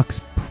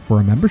 $60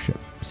 for a membership.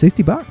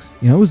 $60.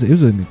 It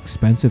was an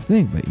expensive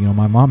thing, but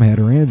my mom had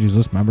her Angie's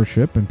List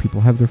membership and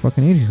people have their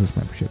fucking Angie's List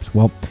memberships.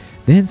 Well,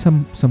 then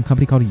some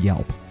company called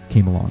Yelp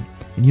came along.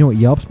 And you know what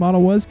Yelp's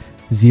model was?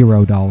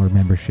 $0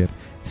 membership.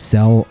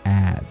 Sell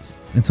ads.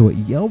 And so what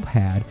Yelp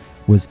had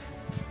was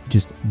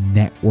just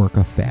network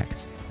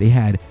effects. They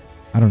had,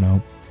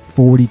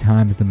 40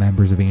 times the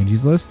members of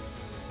Angie's List.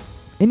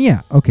 And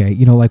yeah, okay,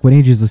 like what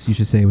Angie's List used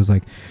to say was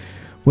like,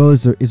 well,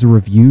 is a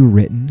review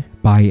written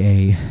by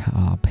a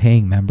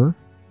paying member?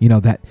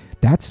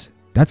 That's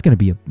going to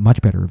be a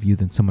much better review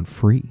than someone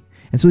free.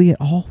 And so they had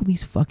all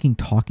these fucking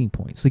talking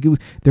points. Like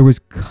there was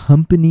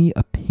company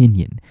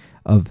opinion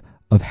of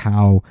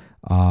how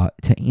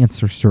to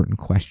answer certain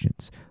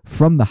questions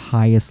from the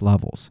highest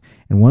levels.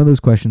 And one of those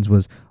questions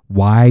was,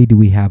 why do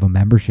we have a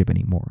membership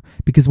anymore?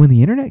 Because when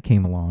the internet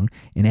came along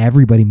and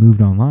everybody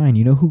moved online,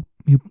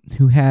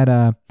 who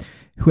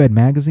had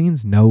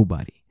magazines?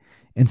 Nobody.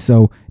 And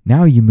so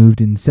now you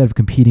moved, instead of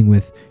competing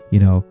with,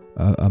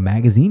 a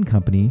magazine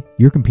company,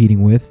 you're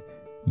competing with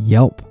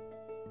Yelp.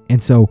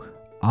 And so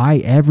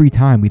every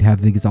time we'd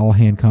have these all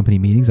hand company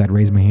meetings, I'd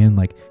raise my hand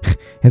like,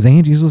 has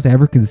Angie's List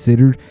ever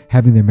considered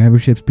having their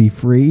memberships be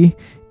free?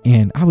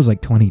 And I was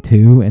like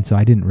 22. And so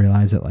I didn't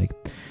realize that like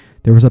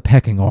there was a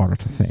pecking order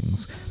to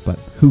things, but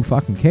who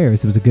fucking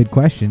cares? It was a good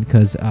question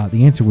because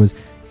the answer was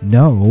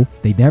no,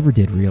 they never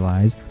did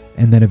realize.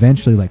 And then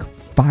eventually, like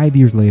 5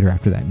 years later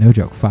after that, no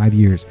joke, 5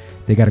 years,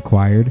 they got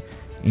acquired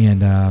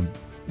and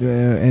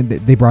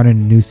they brought in a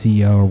new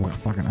CEO or what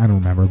fucking, I don't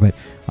remember, but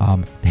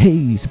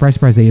hey, surprise,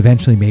 surprise, they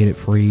eventually made it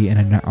free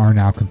and are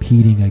now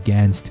competing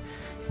against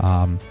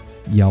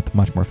Yelp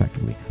much more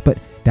effectively. But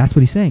that's what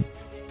he's saying.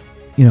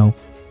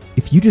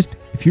 If you're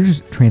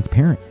just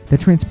transparent, that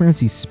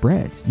transparency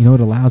spreads. It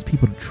allows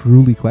people to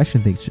truly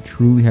question things, to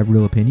truly have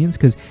real opinions.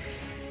 Because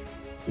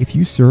if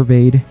you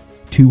surveyed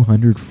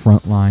 200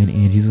 frontline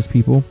Angie's List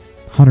people,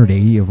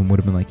 180 of them would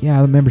have been like,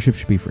 yeah, the membership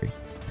should be free.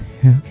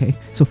 Okay,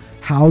 so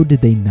how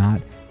did they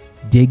not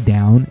dig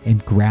down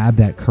and grab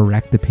that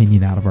correct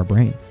opinion out of our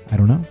brains? I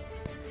don't know.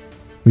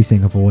 We're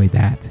saying avoid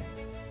that.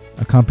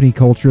 A company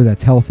culture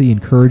that's healthy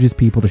encourages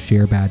people to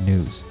share bad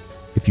news.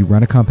 If you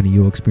run a company,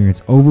 you'll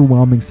experience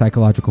overwhelming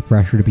psychological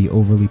pressure to be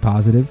overly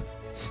positive.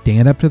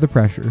 Stand up to the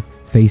pressure,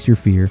 face your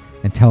fear,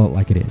 and tell it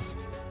like it is.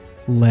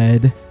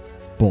 Lead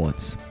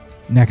bullets.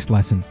 Next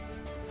lesson.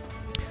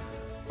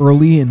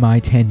 Early in my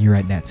tenure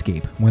at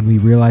Netscape, when we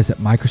realized that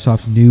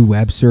Microsoft's new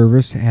web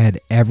service had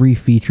every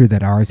feature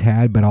that ours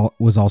had, but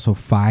was also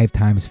 5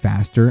 times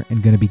faster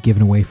and going to be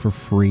given away for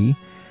free.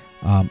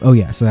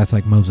 So that's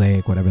like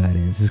Mosaic, whatever that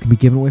is. This can be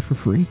given away for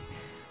free.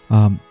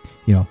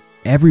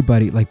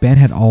 Everybody, like Ben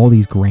had all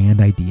these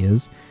grand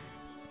ideas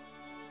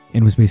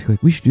and was basically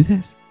like, we should do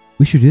this.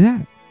 We should do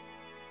that.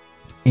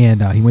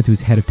 And he went to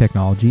his head of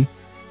technology.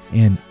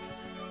 And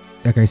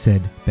like I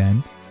said,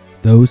 Ben,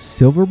 those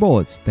silver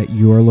bullets that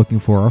you are looking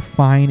for are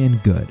fine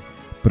and good.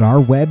 But our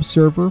web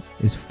server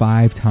is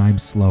 5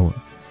 times slower.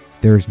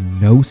 There's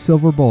no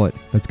silver bullet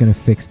that's going to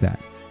fix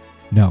that.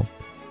 No.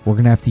 we're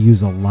going to have to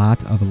use a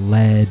lot of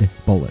lead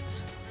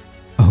bullets.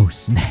 Oh,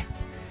 snap.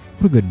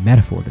 What a good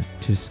metaphor to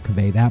just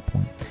convey that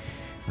point.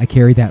 I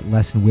carried that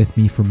lesson with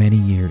me for many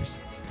years.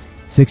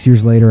 6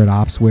 years later at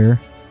Opsware,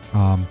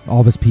 all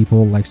of his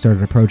people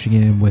started approaching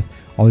him with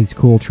all these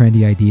cool,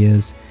 trendy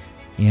ideas.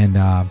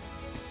 And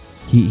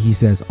he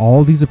says,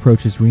 all these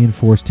approaches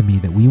reinforced to me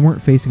that we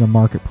weren't facing a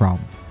market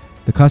problem.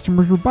 The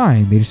customers were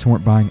buying, they just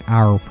weren't buying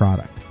our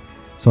product.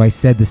 So I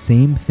said the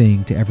same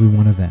thing to every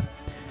one of them.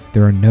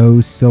 There are no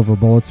silver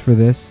bullets for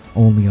this,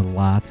 only a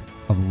lot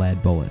of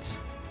lead bullets.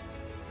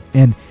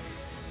 And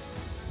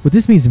what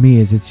this means to me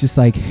is it's just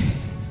they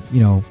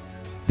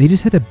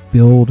just had to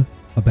build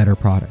a better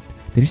product.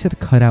 They just had to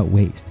cut out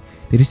waste.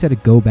 They just had to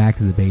go back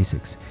to the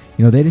basics.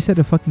 They just had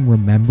to fucking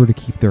remember to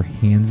keep their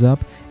hands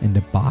up and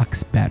to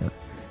box better,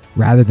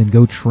 rather than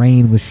go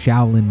train with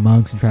Shaolin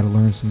monks and try to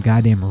learn some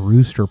goddamn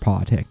rooster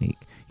paw technique.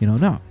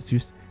 No, it's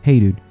just, hey,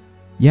 dude,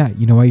 yeah,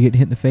 you know why you get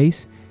hit in the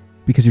face?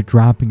 Because you're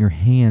dropping your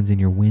hands and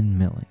you're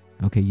windmilling.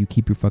 Okay, you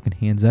keep your fucking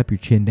hands up, your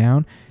chin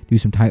down, do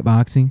some tight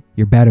boxing,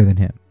 you're better than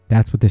him.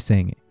 That's what they're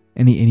saying.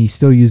 And he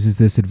still uses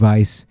this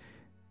advice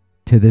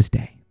to this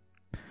day.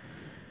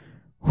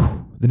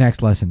 Whew. The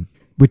next lesson,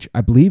 which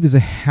I believe is a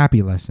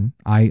happy lesson.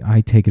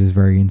 I take it as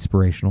very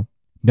inspirational.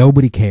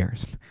 Nobody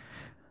cares.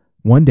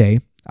 One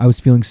day, I was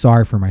feeling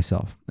sorry for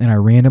myself, and I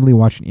randomly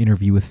watched an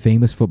interview with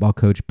famous football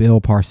coach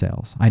Bill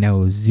Parcells. I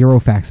know zero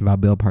facts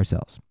about Bill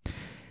Parcells.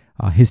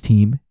 His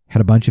team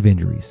had a bunch of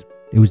injuries.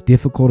 It was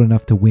difficult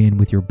enough to win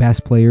with your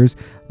best players,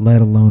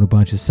 let alone a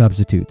bunch of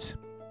substitutes.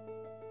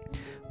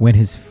 When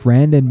his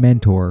friend and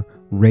mentor,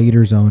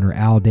 Raiders owner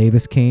Al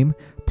Davis, came,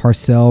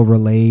 Parcells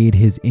relayed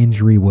his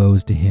injury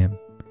woes to him.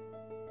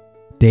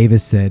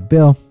 Davis said,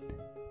 Bill,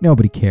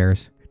 nobody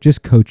cares.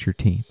 Just coach your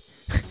team.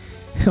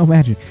 So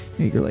imagine,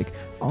 you're like,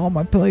 all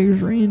my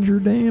players are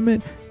injured, damn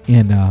it.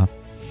 And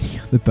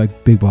the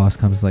big boss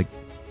comes like,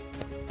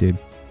 dude,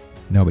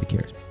 nobody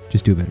cares.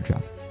 Just do a better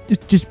job.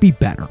 Just be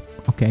better,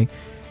 okay?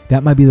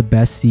 That might be the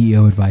best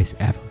CEO advice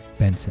ever,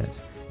 Ben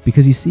says.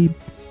 Because you see,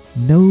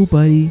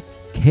 nobody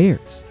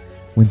cares.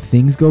 When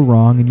things go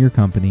wrong in your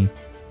company,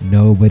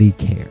 nobody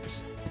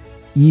cares.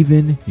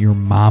 Even your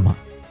mama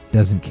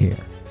doesn't care.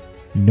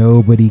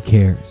 Nobody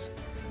cares.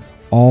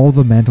 All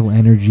the mental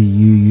energy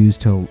you use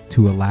to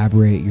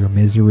elaborate your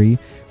misery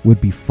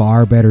would be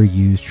far better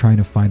used trying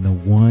to find the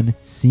one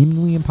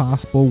seemingly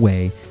impossible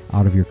way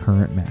out of your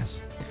current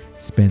mess.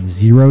 Spend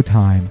zero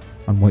time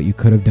on what you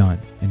could have done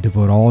and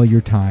devote all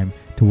your time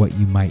to what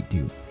you might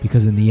do.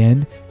 Because in the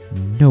end,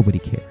 nobody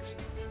cares.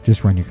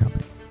 Just run your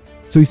company.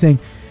 So he's saying,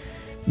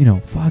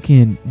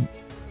 fucking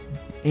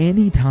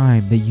any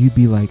time that you'd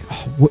be like,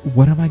 oh,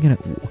 what am I going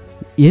to,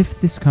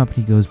 if this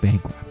company goes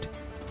bankrupt,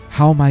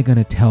 how am I going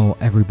to tell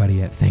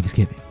everybody at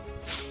Thanksgiving?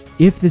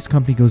 If this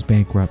company goes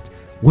bankrupt,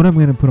 what am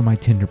I going to put on my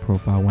Tinder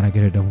profile when I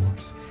get a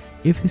divorce?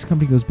 If this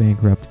company goes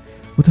bankrupt,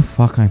 what the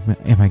fuck am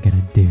I going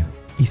to do?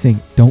 He's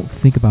saying, don't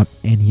think about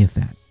any of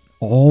that.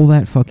 All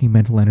that fucking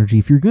mental energy,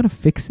 if you're going to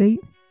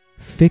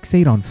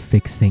fixate on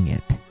fixing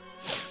it.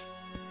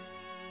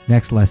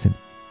 Next lesson,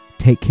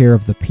 take care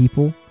of the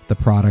people, the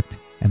product,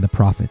 and the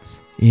profits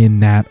in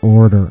that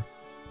order.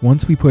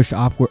 Once we pushed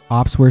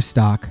Opsware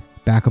stock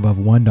back above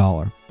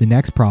 $1, the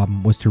next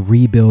problem was to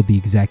rebuild the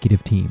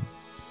executive team.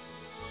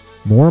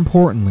 More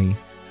importantly,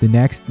 the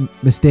next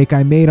mistake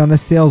I made on a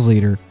sales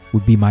leader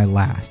would be my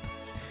last.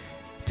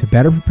 To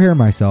better prepare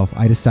myself,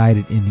 I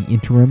decided in the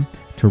interim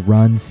to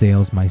run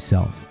sales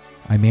myself.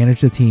 I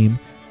managed the team,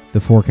 the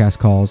forecast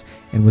calls,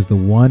 and was the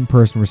one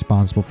person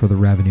responsible for the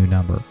revenue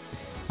number.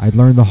 I'd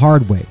learned the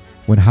hard way.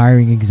 When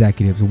hiring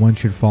executives, one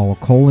should follow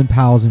Colin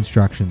Powell's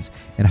instructions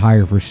and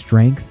hire for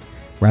strength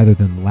rather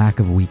than lack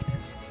of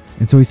weakness.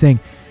 And so he's saying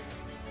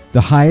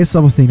the highest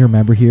level thing to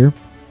remember here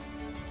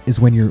is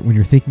when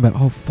you're thinking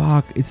about, oh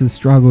fuck, it's a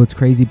struggle, it's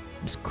crazy,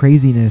 it's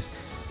craziness.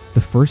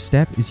 The first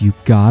step is you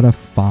gotta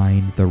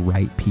find the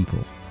right people.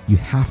 You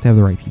have to have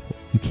the right people.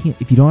 You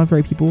can't, if you don't have the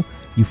right people,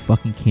 you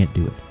fucking can't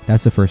do it.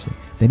 That's the first thing.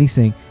 Then he's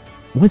saying,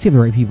 once you have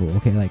the right people,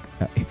 okay,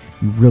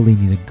 you really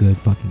need a good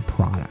fucking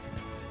product.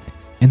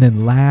 And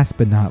then last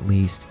but not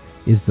least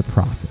is the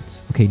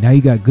profits. Okay, now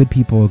you got good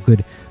people, a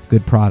good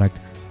product,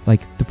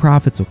 the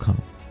profits will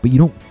come. But you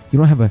don't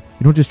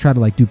just try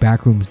to do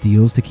backrooms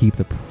deals to keep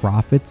the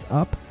profits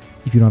up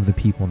if you don't have the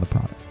people and the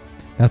product.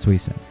 That's what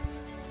he's saying.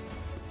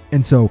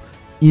 And so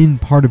in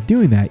part of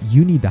doing that,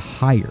 you need to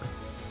hire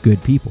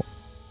good people.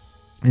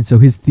 And so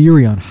his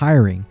theory on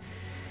hiring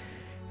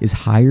is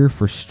hire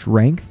for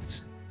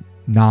strengths,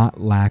 not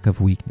lack of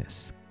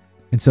weakness.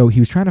 And so he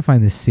was trying to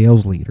find this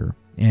sales leader.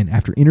 And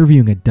after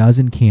interviewing a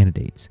dozen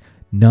candidates,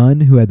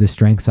 none who had the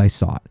strengths I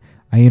sought,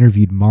 I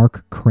interviewed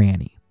Mark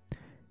Cranny.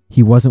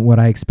 He wasn't what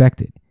I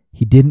expected.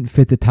 He didn't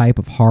fit the type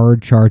of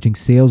hard-charging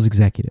sales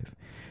executive.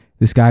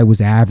 This guy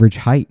was average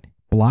height,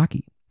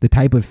 blocky, the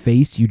type of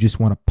face you just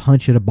want to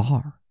punch at a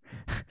bar.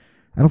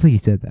 I don't think he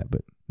said that,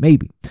 but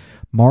maybe.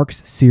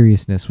 Mark's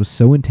seriousness was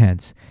so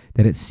intense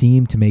that it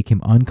seemed to make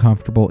him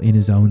uncomfortable in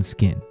his own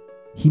skin.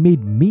 He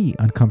made me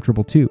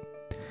uncomfortable too.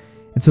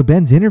 And so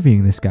Ben's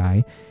interviewing this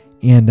guy,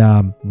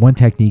 And one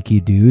technique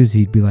he'd do is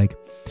he'd be like,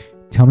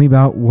 tell me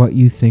about what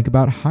you think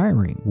about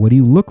hiring. What do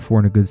you look for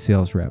in a good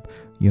sales rep?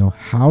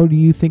 How do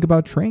you think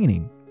about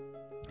training?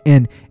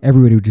 And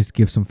everybody would just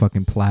give some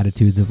fucking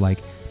platitudes of like,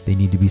 they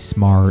need to be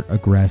smart,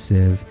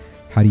 aggressive.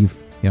 How do you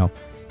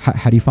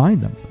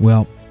find them?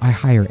 Well, I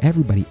hire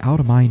everybody out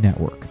of my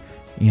network.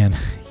 And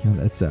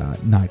that's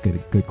not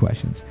good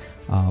questions.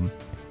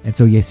 And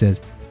so he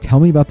says, tell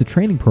me about the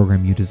training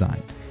program you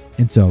designed.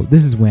 And so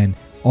this is when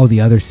all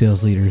the other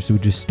sales leaders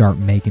would just start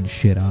making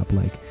shit up.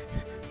 Like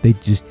they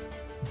just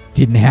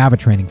didn't have a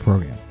training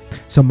program.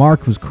 So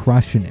Mark was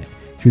crushing it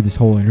through this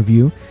whole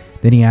interview.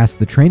 Then he asked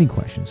the training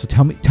question. So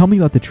tell me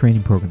about the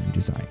training program you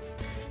designed.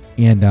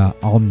 And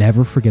I'll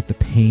never forget the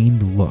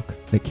pained look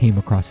that came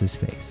across his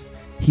face.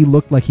 He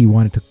looked like he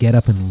wanted to get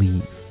up and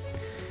leave.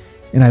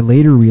 And I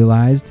later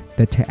realized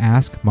that to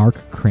ask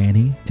Mark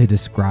Cranny to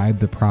describe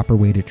the proper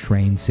way to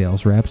train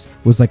sales reps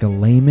was like a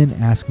layman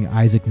asking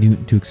Isaac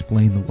Newton to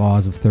explain the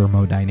laws of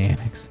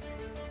thermodynamics.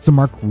 So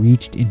Mark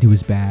reached into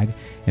his bag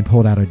and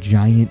pulled out a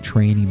giant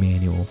training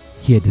manual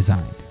he had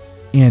designed.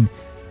 And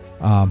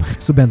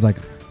so Ben's like,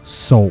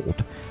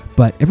 sold.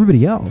 But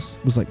everybody else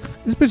was like,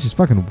 this bitch is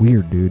fucking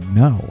weird, dude.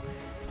 No.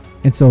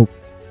 And so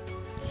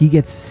he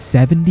gets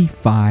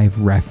 75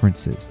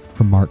 references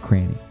from Mark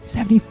Cranny.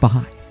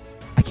 75.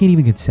 I can't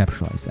even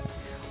conceptualize that.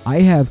 I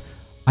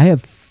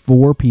have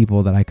 4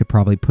 people that I could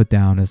probably put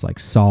down as like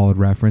solid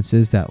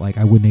references that like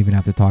I wouldn't even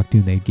have to talk to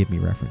and they'd give me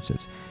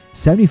references.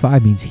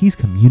 75 means he's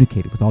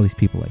communicated with all these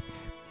people like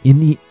in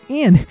the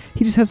end.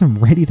 He just has them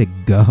ready to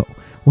go.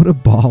 What a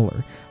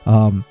baller.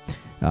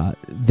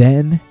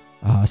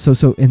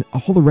 So and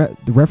all the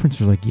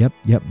references are like, yep,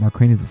 Mark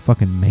Craney's the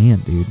fucking man,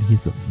 dude.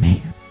 He's the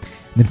man.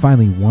 And then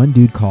finally one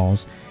dude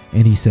calls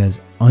and he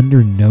says,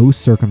 under no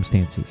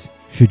circumstances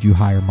should you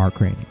hire Mark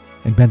Craney.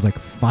 And Ben's like,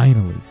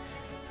 finally.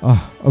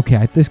 Oh,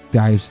 okay, this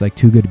guy is like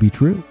too good to be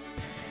true.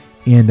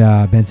 And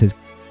Ben says,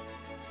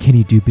 can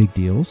he do big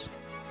deals?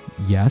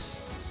 Yes.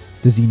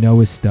 Does he know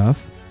his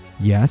stuff?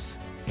 Yes.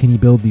 Can he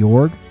build the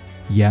org?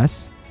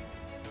 Yes.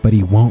 But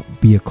he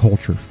won't be a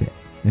culture fit.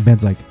 And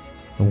Ben's like,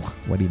 oh,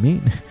 what do you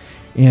mean?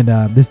 And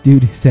this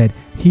dude said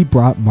he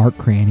brought Mark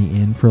Cranny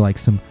in for like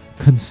some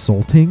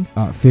consulting,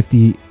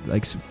 50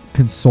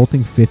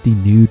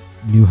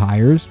 new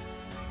hires.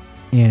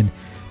 And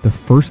the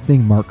first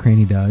thing Mark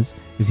Cranny does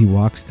is he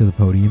walks to the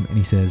podium and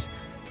he says,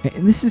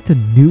 and this is to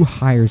new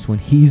hires when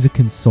he's a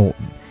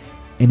consultant,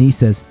 and he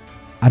says,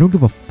 I don't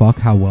give a fuck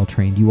how well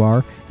trained you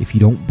are. If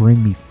you don't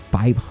bring me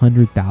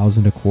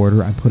 $500,000 a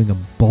quarter, I'm putting a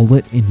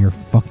bullet in your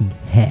fucking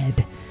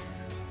head.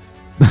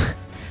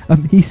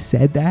 He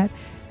said that.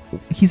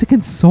 He's a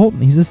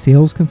consultant. He's a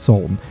sales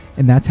consultant,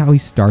 and that's how he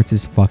starts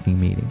his fucking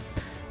meeting.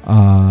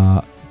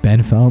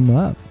 Ben fell in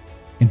love,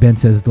 and Ben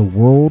says the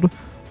world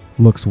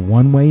looks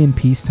one way in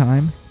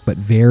peacetime, but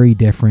very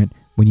different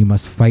when you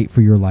must fight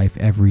for your life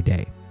every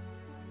day.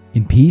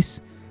 In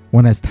peace,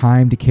 one has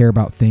time to care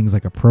about things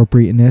like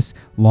appropriateness,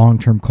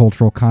 long-term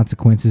cultural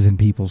consequences, and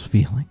people's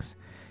feelings.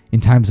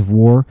 In times of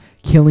war,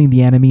 killing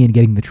the enemy and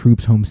getting the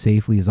troops home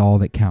safely is all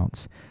that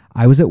counts.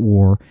 I was at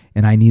war,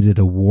 and I needed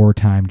a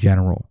wartime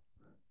general.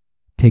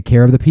 Take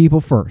care of the people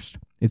first.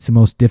 It's the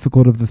most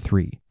difficult of the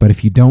 3. But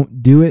if you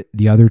don't do it,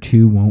 the other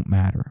 2 won't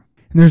matter.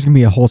 And there's going to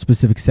be a whole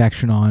specific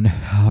section on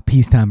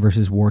peacetime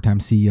versus wartime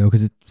CEO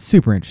because it's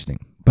super interesting.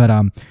 But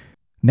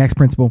next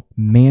principle,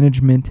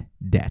 management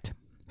debt.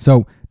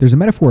 So there's a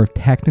metaphor of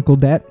technical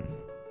debt.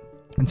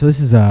 And so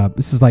this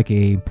is like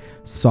a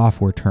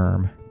software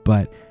term.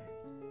 But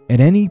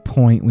at any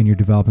point when you're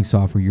developing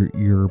software,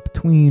 you're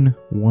between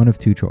one of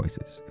 2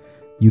 choices.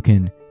 You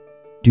can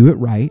do it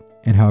right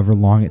and however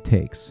long it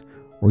takes.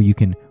 Or you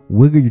can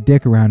wiggle your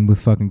dick around with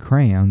fucking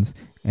crayons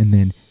and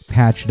then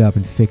patch it up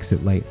and fix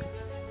it later.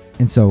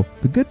 And so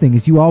the good thing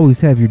is you always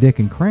have your dick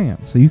in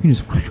crayons, so you can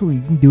just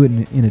you can do it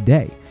in a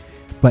day.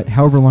 But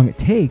however long it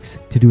takes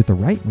to do it the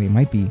right way, it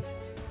might be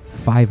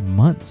 5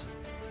 months.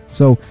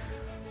 So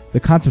the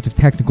concept of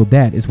technical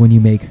debt is when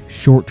you make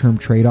short-term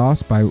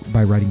trade-offs by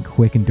writing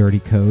quick and dirty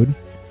code,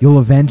 you'll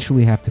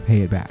eventually have to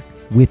pay it back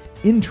with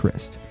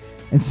interest.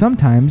 And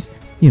sometimes,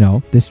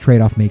 this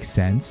trade-off makes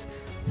sense,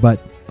 but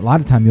a lot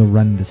of time you'll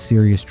run into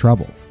serious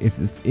trouble.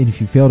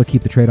 If you fail to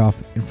keep the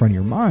trade-off in front of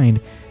your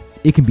mind,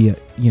 it can be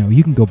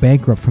you can go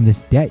bankrupt from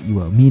this debt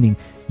you owe, meaning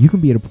you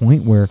can be at a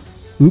point where,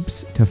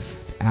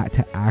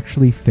 to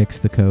actually fix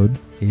the code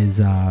is,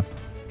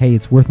 hey,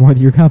 it's worth more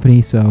than your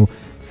company, so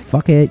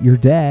fuck it, you're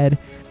dead.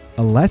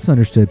 A less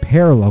understood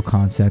parallel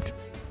concept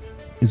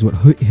is what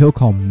he'll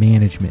call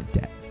management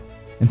debt.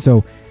 And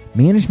so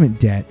management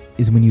debt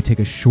is when you take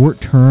a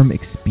short-term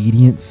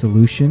expedient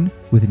solution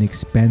with an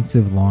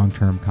expensive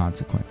long-term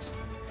consequence.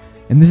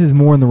 And this is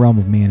more in the realm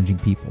of managing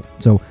people.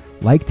 So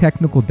like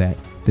technical debt,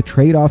 the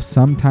trade-off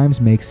sometimes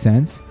makes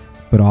sense,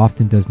 but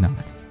often does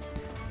not.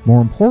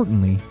 More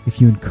importantly, if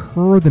you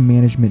incur the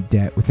management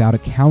debt without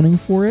accounting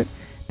for it,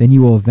 then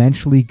you will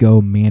eventually go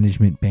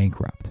management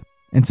bankrupt.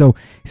 And so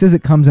he says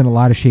it comes in a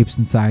lot of shapes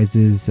and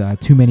sizes,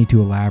 too many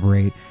to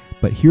elaborate,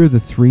 but here are the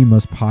 3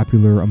 most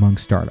popular among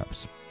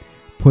startups.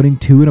 Putting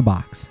 2 in a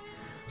box.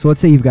 So let's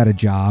say you've got a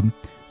job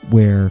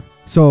where,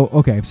 so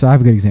I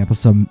have a good example.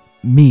 So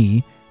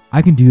me,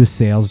 I can do a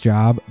sales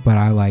job, but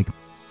I'm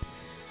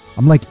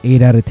like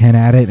 8 out of 10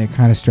 at it, and it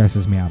kind of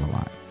stresses me out a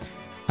lot.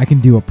 I can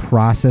do a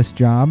process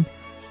job,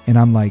 and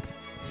I'm like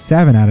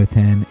 7 out of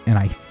 10, and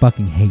I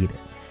fucking hate it.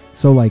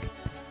 So like,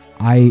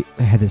 I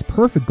had this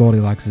perfect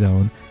Goldilocks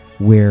zone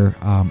where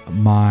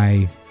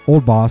my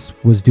old boss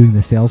was doing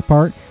the sales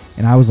part,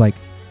 and I was like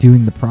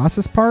doing the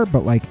process part,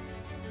 but like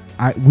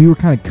we were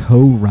kind of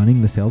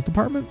co-running the sales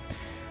department.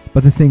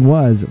 But the thing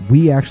was,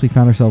 we actually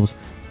found ourselves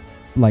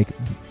like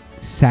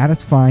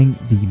satisfying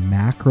the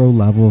macro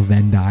level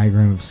Venn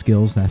diagram of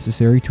skills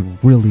necessary to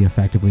really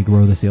effectively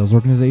grow the sales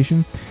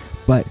organization.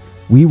 But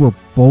we were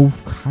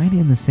both kind of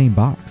in the same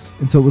box.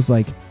 And so it was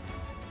like,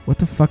 what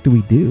the fuck do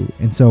we do?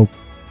 And so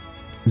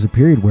there was a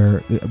period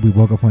where we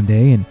woke up one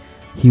day and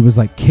he was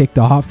like kicked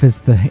off as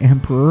the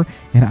emperor,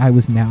 and I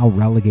was now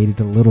relegated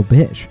to little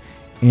bitch.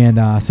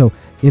 And so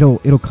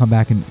it'll come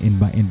back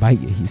and bite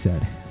you, he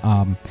said.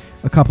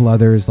 A couple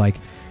others, like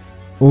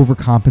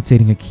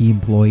overcompensating a key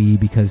employee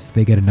because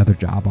they get another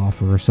job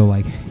offer. So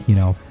like, you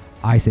know,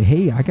 I say,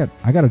 hey, I got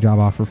a job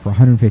offer for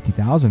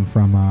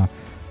 $150,000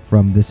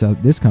 from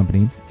this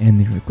company,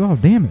 and they're like, oh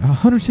damn it,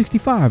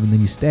 $165,000, and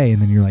then you stay,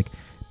 and then you're like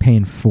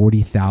paying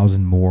 $40,000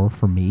 more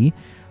for me.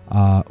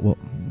 Well,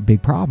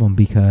 big problem,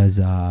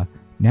 because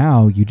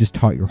now you just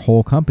taught your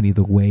whole company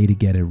the way to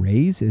get a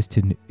raise is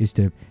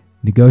to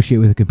negotiate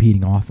with a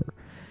competing offer.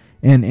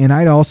 And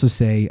I'd also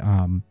say,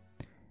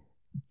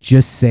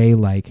 just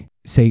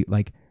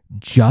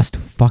just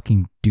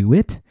fucking do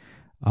it.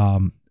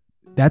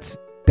 That's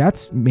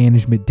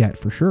management debt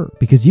for sure,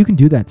 because you can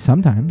do that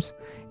sometimes.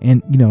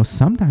 And, you know,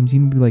 sometimes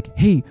you can be like,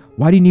 hey,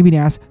 why do you need me to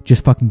ask?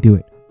 Just fucking do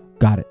it.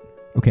 Got it.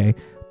 Okay.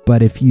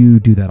 But if you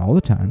do that all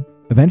the time,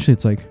 eventually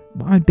it's like,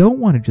 well, I don't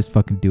want to just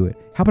fucking do it.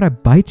 How about I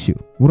bite you?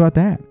 What about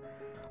that?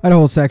 I had a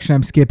whole section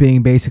I'm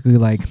skipping, basically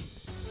like,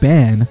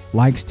 Ben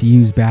likes to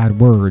use bad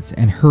words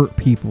and hurt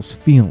people's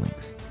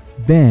feelings.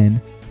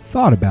 Ben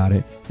thought about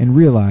it and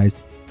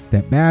realized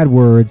that bad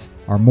words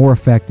are more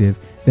effective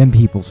than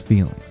people's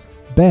feelings.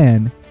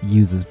 Ben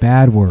uses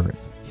bad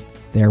words.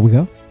 There we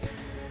go.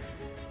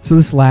 So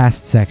this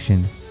last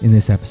section in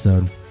this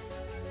episode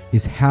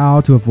is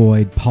how to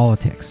avoid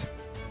politics.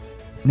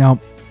 Now,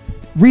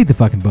 read the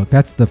fucking book.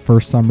 That's the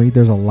first summary.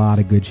 There's a lot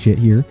of good shit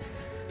here.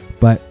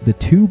 But the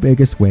two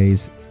biggest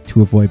ways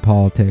to avoid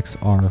politics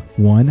are: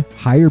 one,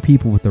 hire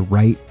people with the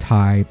right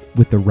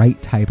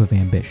type of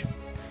ambition.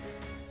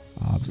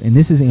 And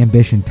this is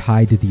ambition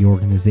tied to the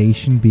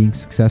organization being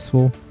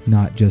successful,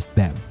 not just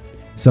them.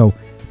 So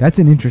that's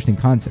an interesting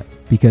concept,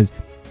 because,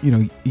 you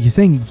know, you're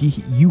saying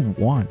you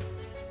want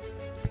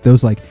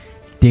those like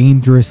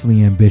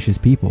dangerously ambitious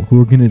people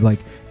who are going to like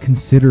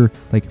consider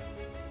like,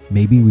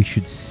 maybe we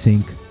should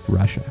sink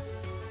Russia.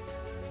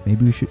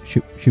 Maybe we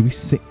should we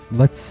sink?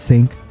 Let's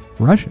sink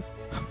Russia.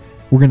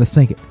 We're going to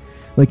sink it.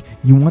 Like,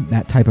 you want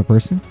that type of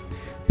person,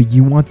 but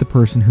you want the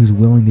person who's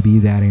willing to be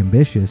that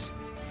ambitious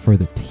for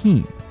the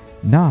team.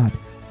 Not,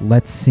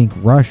 let's sink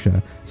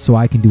Russia so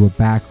I can do a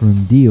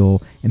backroom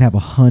deal and have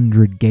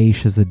 100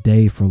 geishas a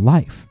day for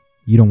life.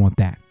 You don't want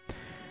that.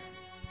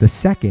 The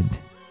second,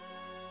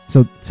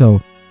 so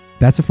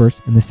that's the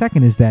first. And the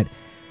second is that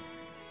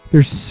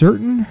there's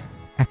certain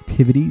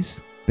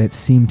activities that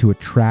seem to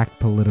attract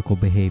political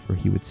behavior,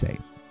 he would say.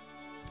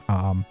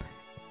 And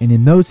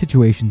in those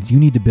situations, you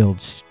need to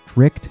build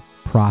strict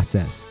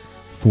process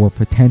for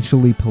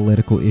potentially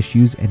political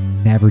issues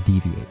and never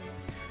deviate.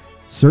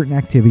 Certain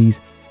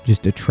activities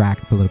just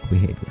attract political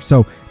behavior.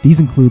 So these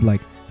include like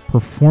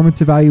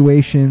performance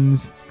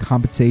evaluations,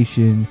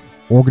 compensation,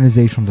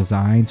 organizational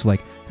design, so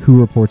like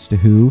who reports to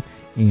who,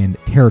 and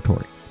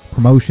territory,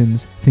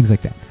 promotions, things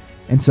like that.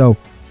 And so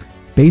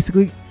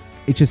basically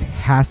it just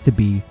has to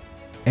be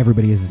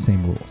everybody has the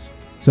same rules.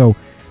 So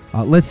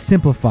let's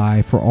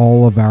simplify for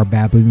all of our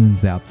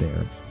baboons out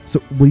there. So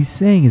what he's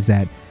saying is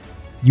that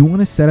you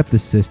want to set up the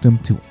system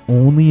to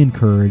only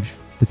encourage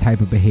the type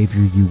of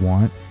behavior you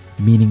want,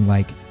 meaning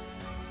like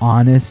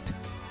honest,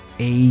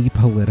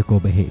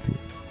 apolitical behavior.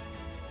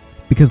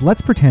 Because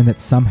let's pretend that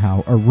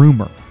somehow a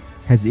rumor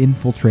has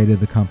infiltrated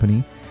the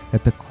company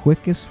that the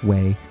quickest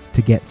way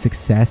to get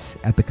success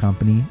at the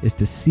company is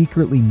to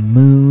secretly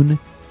moon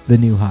the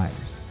new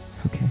hires.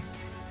 Okay.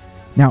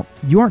 Now,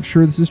 you aren't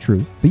sure this is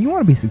true, but you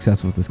want to be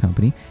successful with this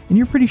company, and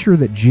you're pretty sure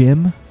that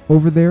Jim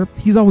over there,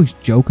 he's always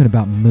joking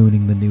about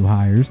mooning the new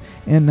hires,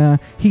 and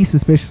he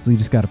suspiciously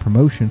just got a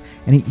promotion,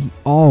 and he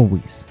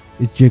always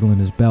is jiggling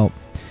his belt.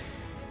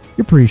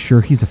 You're pretty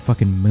sure he's a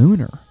fucking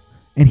mooner,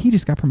 and he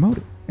just got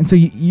promoted. And so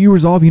you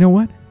resolve, you know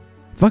what?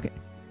 Fuck it.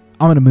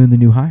 I'm going to moon the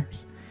new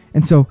hires.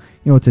 And so,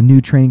 you know, it's a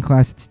new training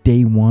class. It's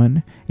day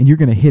one, and you're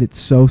going to hit it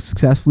so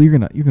successfully. You're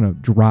going to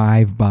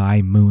drive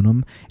by moon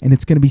them, and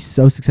it's going to be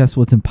so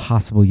successful, it's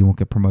impossible you won't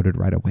get promoted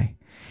right away.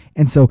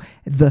 And so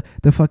the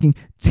fucking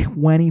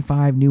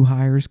 25 new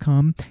hires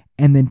come,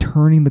 and then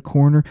turning the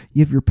corner,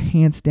 you have your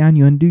pants down,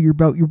 you undo your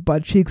belt, your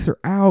butt cheeks are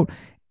out,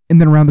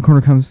 and then around the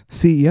corner comes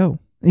CEO.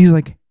 And he's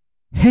like,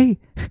 hey,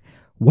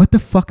 what the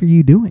fuck are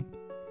you doing?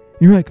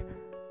 And you're like,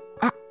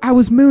 I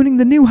was mooning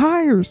the new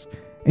hires.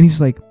 And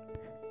he's like,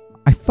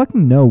 I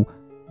fucking know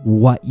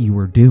what you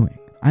were doing.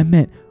 I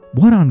meant,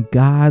 what on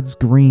God's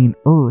green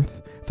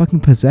earth fucking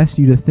possessed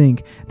you to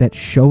think that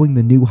showing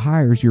the new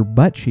hires your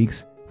butt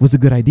cheeks was a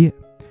good idea?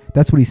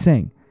 That's what he's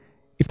saying.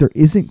 If there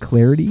isn't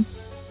clarity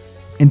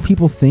and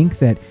people think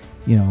that,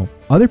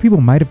 other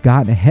people might have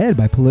gotten ahead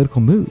by political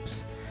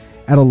moves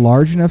at a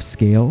large enough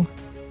scale,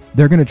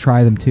 they're going to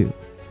try them too.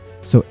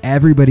 So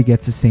everybody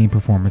gets the same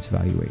performance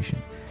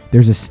evaluation.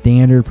 There's a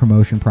standard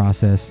promotion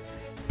process.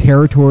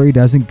 Territory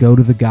doesn't go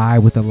to the guy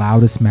with the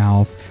loudest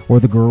mouth or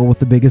the girl with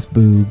the biggest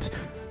boobs.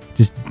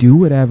 Just do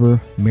whatever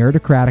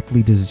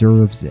meritocratically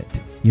deserves it.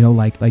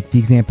 Like the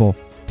example,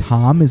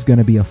 Tom is going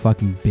to be a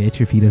fucking bitch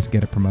if he doesn't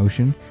get a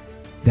promotion.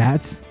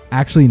 That's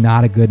actually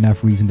not a good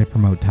enough reason to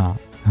promote Tom,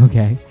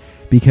 okay?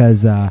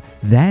 Because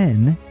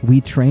then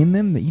we train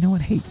them that,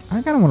 hey,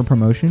 I kind of want a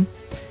promotion.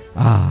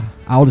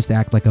 I'll just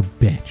act like a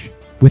bitch.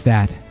 With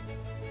that,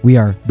 we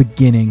are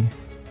beginning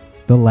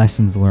the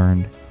lessons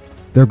learned.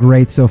 They're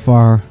great so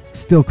far.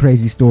 Still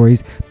crazy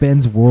stories.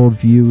 Ben's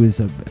worldview is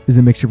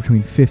a mixture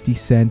between 50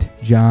 Cent,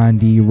 John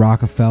D.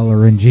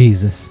 Rockefeller, and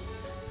Jesus.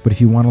 But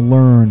if you want to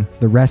learn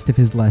the rest of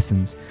his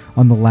lessons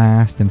on the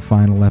last and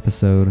final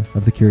episode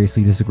of the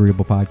Curiously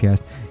Disagreeable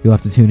podcast, you'll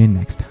have to tune in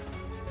next time.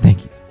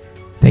 Thank you.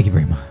 Thank you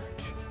very much.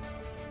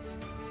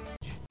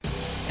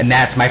 And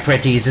that, my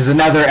pretties, is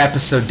another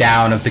episode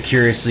down of the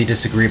Curiously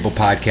Disagreeable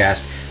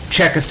podcast.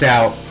 Check us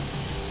out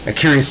at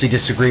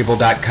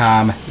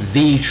CuriouslyDisagreeable.com,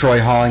 the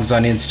Troy Hollings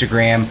on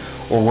Instagram,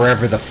 or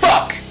wherever the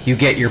fuck you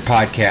get your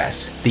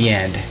podcasts. The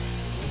end.